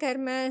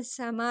ಸರ್ವಕರ್ಮ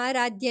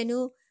ಸಮಾರಾಧ್ಯನು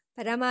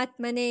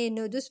ಪರಮಾತ್ಮನೇ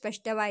ಎನ್ನುವುದು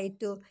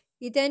ಸ್ಪಷ್ಟವಾಯಿತು.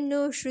 ಇದನ್ನು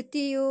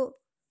ಶ್ರುತಿಯು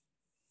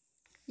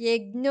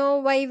ಯಜ್ಞೋ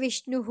ವೈ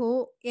ವಿಷ್ಣುಃ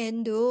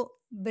ಎಂದು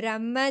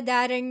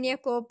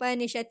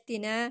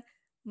ಬೃಹದಾರಣ್ಯಕೋಪನಿಷತ್ತಿನ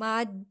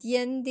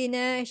ಮಾಧ್ಯಂದಿನ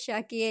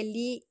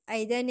ಶಾಖೆಯಲ್ಲಿ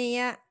 5ನೆಯ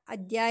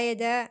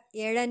ಅಧ್ಯಾಯದ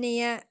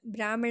 7ನೆಯ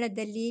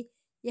ಬ್ರಾಹ್ಮಣದಲ್ಲಿ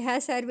ಯಃ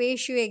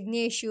ಸರ್ವೇಷು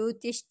ಯಜ್ಞೇಷು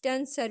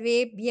ತಿಷ್ಠನ್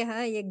ಸರ್ವೇಭ್ಯಃ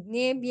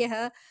ಯಜ್ಞೇಭ್ಯಃ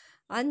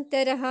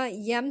ಅಂತರಃ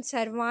ಯಂ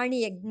ಸರ್ವಾಣಿ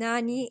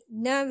ಯಜ್ಞಾನಿ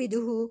ನ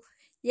ವಿದುಃ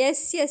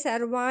ಯಸ್ಯ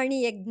ಸರ್ವಾಣಿ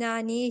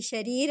ಯಜ್ಞಾನಿ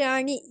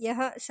ಶರೀರಾಣಿ ಯಃ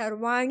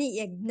ಸರ್ವಾಣಿ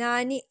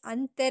ಯಜ್ಞಾನಿ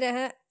ಅಂತರಃ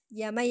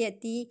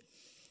ಯಮಯತಿ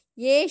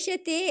ಯೇಷ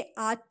ತೇ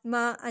ಆತ್ಮ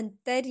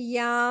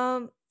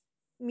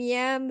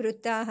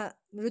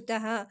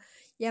ಅಂತರ್ಯಾಮ್ಯಮೃತಃ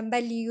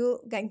ಎಂಬಲ್ಲಿಯೂ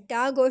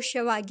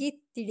ಘಂಟಾಘೋಷವಾಗಿ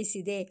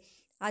ತಿಳಿಸಿದೆ.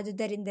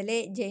 ಆದುದರಿಂದಲೇ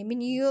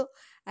ಜೈಮಿನಿಯು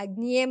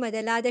ಅಗ್ನಿಯೇ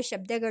ಮೊದಲಾದ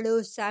ಶಬ್ದಗಳು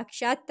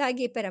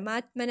ಸಾಕ್ಷಾತ್ತಾಗಿ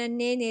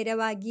ಪರಮಾತ್ಮನನ್ನೇ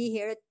ನೇರವಾಗಿ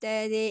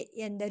ಹೇಳುತ್ತದೆ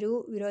ಎಂದರೂ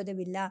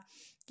ವಿರೋಧವಿಲ್ಲ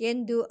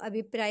ಎಂದು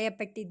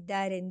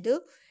ಅಭಿಪ್ರಾಯಪಟ್ಟಿದ್ದಾರೆಂದು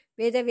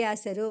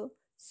ವೇದವ್ಯಾಸರು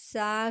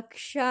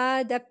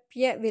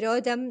ಸಾಕ್ಷಾದಪ್ಯ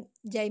ವಿರೋಧಂ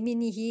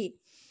ಜೈಮಿನಿಃ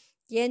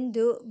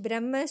ಎಂದು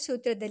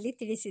ಬ್ರಹ್ಮಸೂತ್ರದಲ್ಲಿ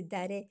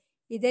ತಿಳಿಸಿದ್ದಾರೆ.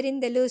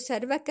 ಇದರಿಂದಲೂ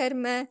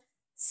ಸರ್ವಕರ್ಮ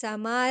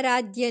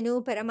ಸಮಾರಾಧ್ಯನು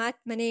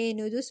ಪರಮಾತ್ಮನೇ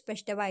ಎನ್ನುವುದು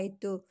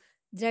ಸ್ಪಷ್ಟವಾಯಿತು.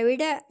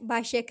 ದ್ರವಿಡ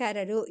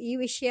ಭಾಷ್ಯಕಾರರು ಈ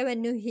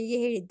ವಿಷಯವನ್ನು ಹೀಗೆ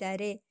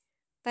ಹೇಳಿದ್ದಾರೆ.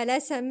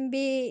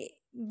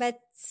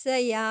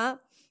 ಫಲಸಂಬಿಭತ್ಸಯಾ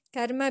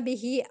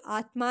ಕರ್ಮಭಿಃ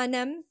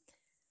ಆತ್ಮಾನಂ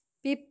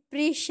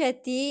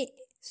ಪಿಪ್ರಿಷತಿ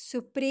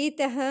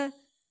ಸುಪ್ರೀತಃ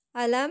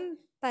ಅಲಂ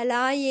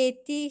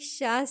ಫಲಾಯೇತಿ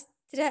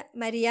ಶಾಸ್ತ್ರ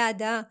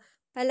ಮರ್ಯಾದಾ.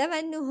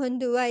 ಫಲವನ್ನು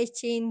ಹೊಂದುವ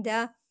ಇಚ್ಛೆಯಿಂದ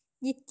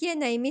ನಿತ್ಯ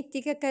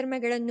ನೈಮಿತ್ತಿಕ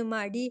ಕರ್ಮಗಳನ್ನು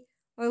ಮಾಡಿ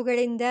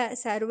ಅವುಗಳಿಂದ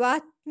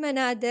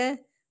ಸರ್ವಾತ್ಮನಾದ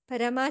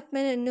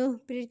ಪರಮಾತ್ಮನನ್ನು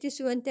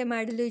ಪ್ರೀತಿಸುವಂತೆ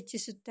ಮಾಡಲು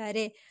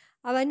ಇಚ್ಛಿಸುತ್ತಾರೆ.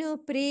 ಅವನು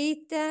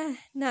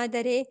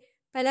ಪ್ರೀತನಾದರೆ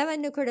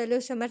ಫಲವನ್ನು ಕೊಡಲು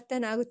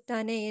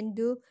ಸಮರ್ಥನಾಗುತ್ತಾನೆ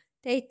ಎಂದು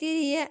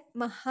ತೈತ್ತಿರೀಯ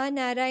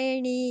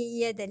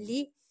ಮಹಾನಾರಾಯಣೀಯದಲ್ಲಿ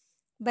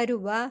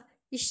ಬರುವ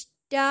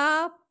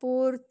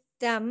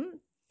ಇಷ್ಟಾಪೂರ್ತಂ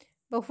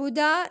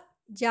ಬಹುಧಾ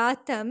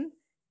ಜಾತಂ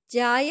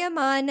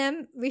ಜಾಯಮಾನಂ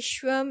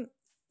ವಿಶ್ವಂ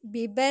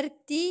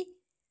ಬಿಭರ್ತಿ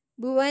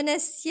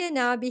ಭುವನಸ್ಯ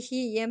ನಾಭಿಃ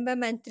ಎಂಬ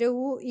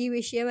ಮಂತ್ರವು ಈ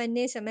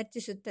ವಿಷಯವನ್ನೇ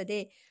ಸಮರ್ಥಿಸುತ್ತದೆ.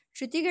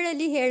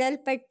 ಶ್ರುತಿಗಳಲ್ಲಿ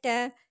ಹೇಳಲ್ಪಟ್ಟ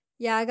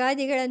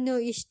ಯಾಗಾದಿಗಳನ್ನು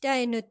ಇಷ್ಟ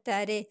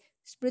ಎನ್ನುತ್ತಾರೆ.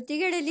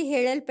 ಸ್ಮೃತಿಗಳಲ್ಲಿ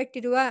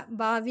ಹೇಳಲ್ಪಟ್ಟಿರುವ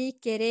ಬಾವಿ,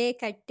 ಕೆರೆ,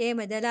 ಕಟ್ಟೆ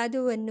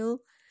ಮೊದಲಾದವನ್ನು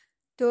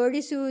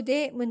ತೋಡಿಸುವುದೇ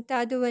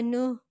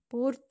ಮುಂತಾದವನ್ನು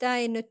ಪೂರ್ತ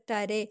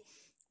ಎನ್ನುತ್ತಾರೆ.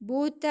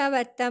 ಭೂತ,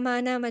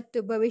 ವರ್ತಮಾನ ಮತ್ತು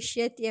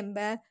ಭವಿಷ್ಯತ್ ಎಂಬ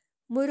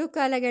 3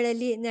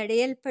 ಕಾಲಗಳಲ್ಲಿ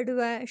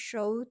ನಡೆಯಲ್ಪಡುವ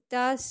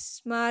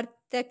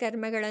ಶ್ರೌತಾಸ್ಮಾರ್ಥ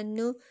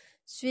ಕರ್ಮಗಳನ್ನು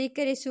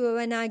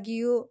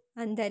ಸ್ವೀಕರಿಸುವವನಾಗಿಯೂ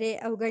ಅಂದರೆ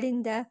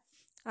ಅವುಗಳಿಂದ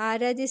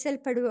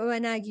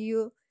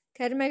ಆರಾಧಿಸಲ್ಪಡುವವನಾಗಿಯೂ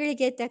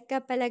ಕರ್ಮಗಳಿಗೆ ತಕ್ಕ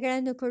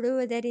ಫಲಗಳನ್ನು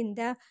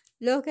ಕೊಡುವುದರಿಂದ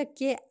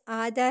ಲೋಕಕ್ಕೆ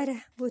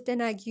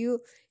ಆಧಾರಭೂತನಾಗಿಯೂ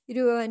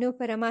ಇರುವವನು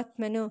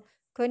ಪರಮಾತ್ಮನು.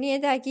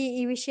 ಕೊನೆಯದಾಗಿ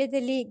ಈ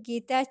ವಿಷಯದಲ್ಲಿ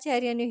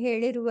ಗೀತಾಚಾರ್ಯನು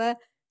ಹೇಳಿರುವ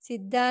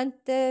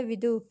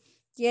ಸಿದ್ಧಾಂತವಿದು.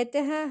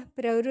 ಯತಃ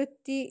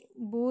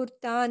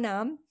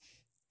ಪ್ರವೃತ್ತಿಭೂತಾನಾಂ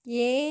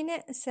ಯೇನ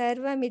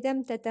ಸರ್ವಮಿದಂ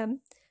ತತಂ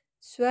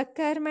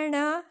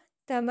ಸ್ವಕರ್ಮಣಾ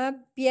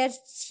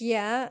ತಮಭ್ಯರ್ಚ್ಯ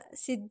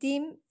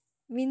ಸಿದ್ಧಿಂ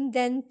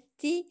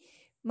ವಿಂದಂತಿ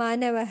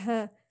ಮಾನವಃ.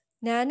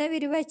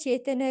 ಜ್ಞಾನವಿರುವ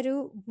ಚೇತನರು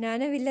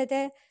ಜ್ಞಾನವಿಲ್ಲದ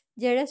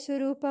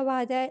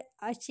ಜಡಸ್ವರೂಪವಾದ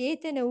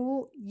ಅಚೇತನವು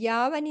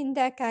ಯಾವನಿಂದ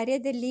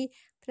ಕಾರ್ಯದಲ್ಲಿ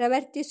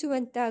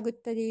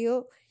ಪ್ರವರ್ತಿಸುವಂತಾಗುತ್ತದೆಯೋ,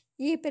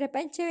 ಈ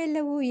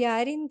ಪ್ರಪಂಚವೆಲ್ಲವೂ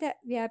ಯಾರಿಂದ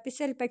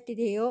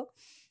ವ್ಯಾಪಿಸಲ್ಪಟ್ಟಿದೆಯೋ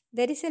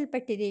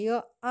ಧರಿಸಲ್ಪಟ್ಟಿದೆಯೋ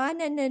ಆ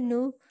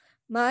ನನ್ನನ್ನು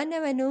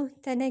ಮಾನವನು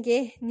ತನಗೆ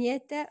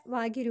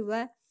ನಿಯತವಾಗಿರುವ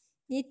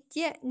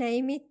ನಿತ್ಯ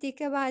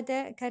ನೈಮಿತ್ತಿಕವಾದ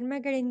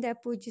ಕರ್ಮಗಳಿಂದ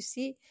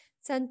ಪೂಜಿಸಿ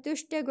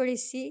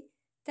ಸಂತುಷ್ಟಗೊಳಿಸಿ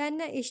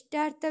ತನ್ನ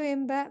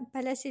ಇಷ್ಟಾರ್ಥವೆಂಬ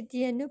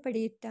ಫಲಸಿದ್ಧಿಯನ್ನು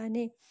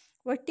ಪಡೆಯುತ್ತಾನೆ.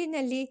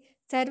 ಒಟ್ಟಿನಲ್ಲಿ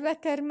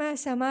ಸರ್ವಕರ್ಮ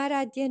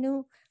ಸಮಾರಾಧ್ಯನು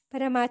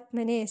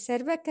ಪರಮಾತ್ಮನೇ.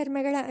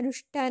 ಸರ್ವಕರ್ಮಗಳ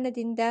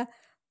ಅನುಷ್ಠಾನದಿಂದ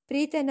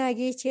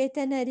ಪ್ರೀತನಾಗಿ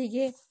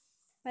ಚೇತನರಿಗೆ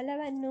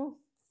ಫಲವನ್ನು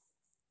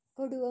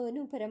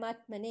ಕೊಡುವವನು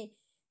ಪರಮಾತ್ಮನೇ.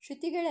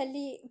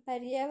 ಶ್ರುತಿಗಳಲ್ಲಿ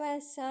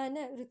ಪರ್ಯವಸಾನ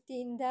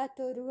ವೃತ್ತಿಯಿಂದ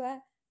ತೋರುವ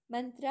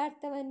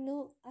ಮಂತ್ರಾರ್ಥವನ್ನು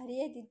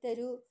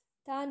ಅರಿಯದಿದ್ದರೂ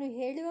ತಾನು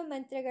ಹೇಳುವ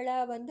ಮಂತ್ರಗಳ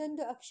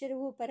ಒಂದೊಂದು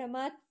ಅಕ್ಷರವೂ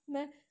ಪರಮಾತ್ಮ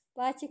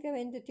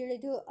ವಾಚಕವೆಂದು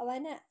ತಿಳಿದು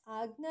ಅವನ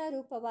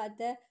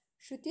ಆಜ್ಞಾರೂಪವಾದ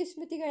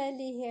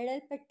ಶ್ರುತಿಸ್ಮೃತಿಗಳಲ್ಲಿ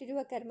ಹೇಳಲ್ಪಟ್ಟಿರುವ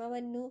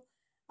ಕರ್ಮವನ್ನು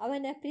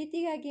ಅವನ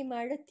ಪ್ರೀತಿಗಾಗಿ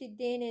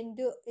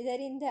ಮಾಡುತ್ತಿದ್ದೇನೆಂದು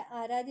ಇದರಿಂದ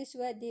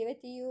ಆರಾಧಿಸುವ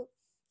ದೇವತೆಯು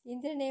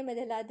ಇಂದ್ರನೇ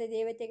ಮೊದಲಾದ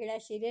ದೇವತೆಗಳ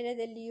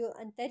ಶರೀರದಲ್ಲಿಯೂ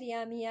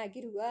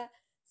ಅಂತರ್ಯಾಮಿಯಾಗಿರುವ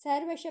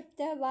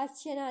ಸರ್ವಶಬ್ದ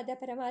ವಾಚ್ಯನಾದ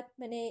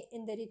ಪರಮಾತ್ಮನೇ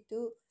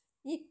ಎಂದರಿತು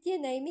ನಿತ್ಯ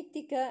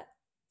ನೈಮಿತ್ತಿಕ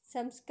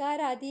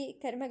ಸಂಸ್ಕಾರಾದಿ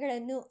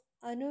ಕರ್ಮಗಳನ್ನು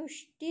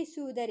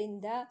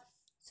ಅನುಷ್ಠಿಸುವುದರಿಂದ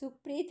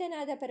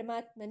ಸುಪ್ರೀತನಾದ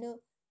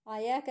ಪರಮಾತ್ಮನು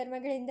ಆಯಾ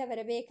ಕರ್ಮಗಳಿಂದ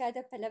ಬರಬೇಕಾದ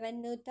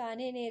ಫಲವನ್ನು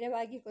ತಾನೇ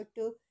ನೇರವಾಗಿ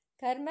ಕೊಟ್ಟು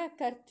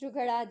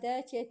ಕರ್ಮಕರ್ತೃಗಳಾದ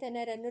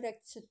ಚೇತನರನ್ನು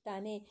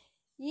ರಕ್ಷಿಸುತ್ತಾನೆ.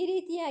 ಈ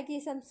ರೀತಿಯಾಗಿ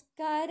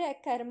ಸಂಸ್ಕಾರ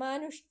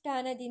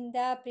ಕರ್ಮಾನುಷ್ಠಾನದಿಂದ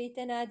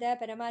ಪ್ರೀತನಾದ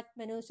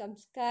ಪರಮಾತ್ಮನು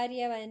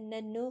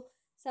ಸಂಸ್ಕಾರ್ಯವನ್ನನ್ನು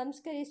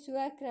ಸಂಸ್ಕರಿಸುವ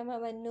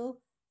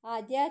ಕ್ರಮವನ್ನು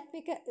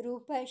ಆಧ್ಯಾತ್ಮಿಕ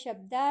ರೂಪ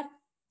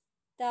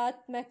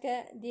ಶಬ್ದಾರ್ಥಾತ್ಮಕ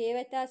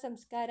ದೇವತಾ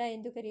ಸಂಸ್ಕಾರ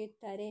ಎಂದು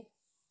ಕರೆಯುತ್ತಾರೆ.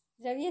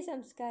 ದ್ರವ್ಯ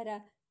ಸಂಸ್ಕಾರ,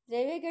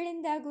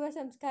 ದ್ರವ್ಯಗಳಿಂದಾಗುವ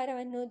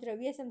ಸಂಸ್ಕಾರವನ್ನು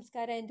ದ್ರವ್ಯ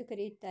ಸಂಸ್ಕಾರ ಎಂದು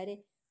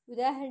ಕರೆಯುತ್ತಾರೆ.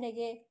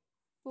 ಉದಾಹರಣೆಗೆ,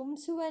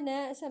 ಪುಂಸುವನ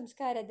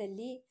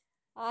ಸಂಸ್ಕಾರದಲ್ಲಿ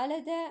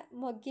ಆಲದ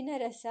ಮೊಗ್ಗಿನ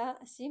ರಸ,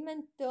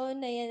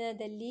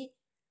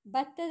 ಸೀಮಂತೋನ್ನಯನದಲ್ಲಿ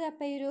ಭತ್ತದ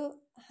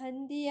ಪೈರು,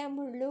 ಹಂದಿಯ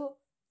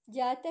ಮುಳ್ಳು,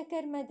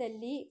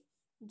 ಜಾತಕರ್ಮದಲ್ಲಿ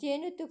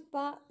ಜೇನುತುಪ್ಪ,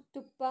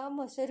 ತುಪ್ಪ,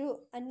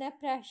 ಮೊಸರು,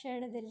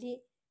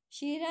 ಅನ್ನಪ್ರಾಶನದಲ್ಲಿ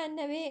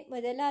ಕ್ಷೀರಾನ್ನವೇ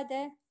ಮೊದಲಾದ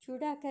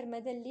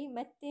ಚೂಡಾಕರ್ಮದಲ್ಲಿ,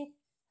 ಮತ್ತೆ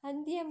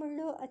ಹಂದಿಯ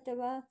ಮುಳ್ಳು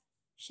ಅಥವಾ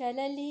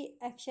ಶಲಲಿ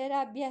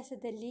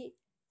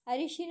ಅಕ್ಷರಾಭ್ಯಾಸದಲ್ಲಿ,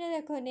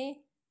 ಅರಿಶಿನದ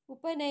ಕೊನೆ,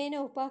 ಉಪನಯನ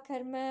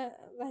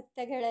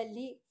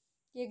ಉಪಕರ್ಮವತ್ತಗಳಲ್ಲಿ,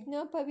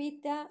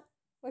 ಯಜ್ಞೋಪವೀತ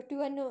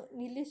ವಟುವನ್ನು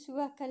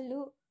ನಿಲ್ಲಿಸುವ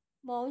ಕಲ್ಲು,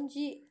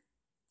 ಮೌಂಜಿ,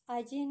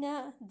 ಅಜಿನ,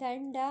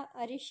 ದಂಡ,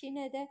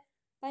 ಅರಿಶಿನದ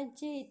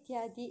ಪಂಚೆ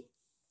ಇತ್ಯಾದಿ.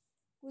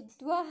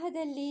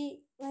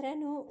 ಉದ್ವಾಹದಲ್ಲಿ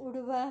ವರನು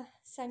ಉಡುವ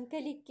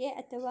ಸಂಕಲಿಕೆ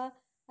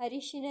ಅಥವಾ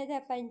ಅರಿಶಿನದ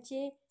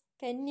ಪಂಚೆ,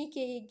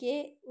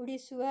 ಕನ್ನಿಕೆಗೆ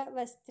ಉಡಿಸುವ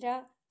ವಸ್ತ್ರ,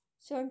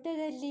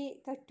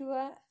 ಸೊಂಟದಲ್ಲಿ ಕಟ್ಟುವ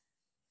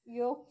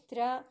ಯೋಕ್ತ್ರ,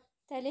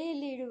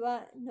 ತಲೆಯಲ್ಲಿ ಇಡುವ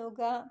ನೊಗ,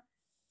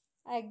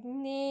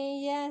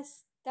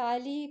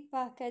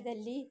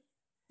 ಆಗ್ನೇಯಸ್ಥಾಲಿಪಾಕದಲ್ಲಿ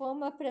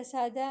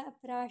ಹೋಮಪ್ರಸಾದ,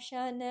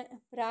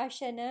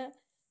 ಪ್ರಾಶನ,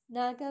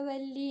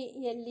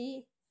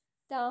 ನಾಗವಲ್ಲಿಯಲ್ಲಿ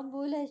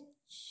ತಾಂಬೂಲ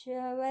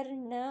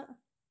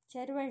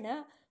ಚರ್ವಣ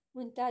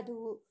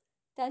ಮುಂತಾದುವು.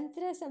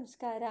 ತಂತ್ರ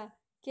ಸಂಸ್ಕಾರ,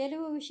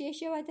 ಕೆಲವು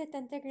ವಿಶೇಷವಾದ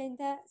ತಂತ್ರಗಳಿಂದ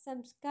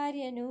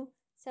ಸಂಸ್ಕಾರ್ಯನು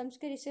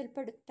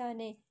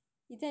ಸಂಸ್ಕರಿಸಲ್ಪಡುತ್ತಾನೆ.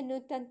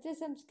 ಇದನ್ನು ತಂತ್ರ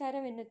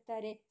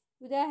ಸಂಸ್ಕಾರವೆನ್ನುತ್ತಾರೆ.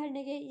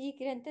 ಉದಾಹರಣೆಗೆ, ಈ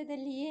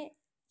ಗ್ರಂಥದಲ್ಲಿಯೇ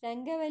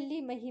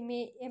ರಂಗವಲ್ಲಿ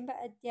ಮಹಿಮೆ ಎಂಬ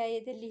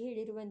ಅಧ್ಯಾಯದಲ್ಲಿ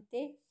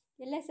ಹೇಳಿರುವಂತೆ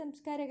ಎಲ್ಲ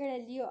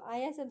ಸಂಸ್ಕಾರಗಳಲ್ಲಿಯೂ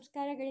ಆಯಾ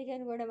ಸಂಸ್ಕಾರಗಳಿಗೆ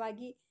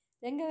ಅನುಗುಣವಾಗಿ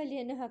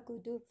ರಂಗವಲ್ಲಿಯನ್ನು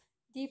ಹಾಕುವುದು,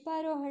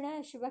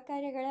 ದೀಪಾರೋಹಣ, ಶುಭ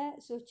ಕಾರ್ಯಗಳ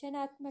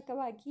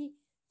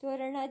ಸೂಚನಾತ್ಮಕವಾಗಿ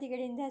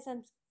ತೋರಣಾದಿಗಳಿಂದ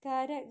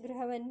ಸಂಸ್ಕಾರ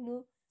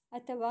ಗೃಹವನ್ನು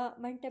ಅಥವಾ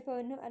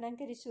ಮಂಟಪವನ್ನು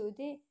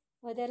ಅಲಂಕರಿಸುವುದೇ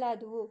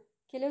ಮೊದಲಾದವು.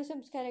 ಕೆಲವು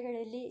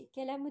ಸಂಸ್ಕಾರಗಳಲ್ಲಿ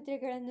ಕೆಲ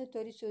ಮುದ್ರೆಗಳನ್ನು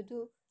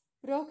ತೋರಿಸುವುದು,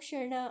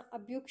 ಪ್ರೋಕ್ಷಣ,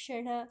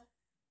 ಅಭ್ಯೂಕ್ಷಣ,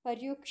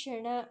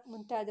 ಪರ್ಯುಕ್ಷಣ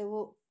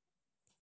ಮುಂತಾದವು.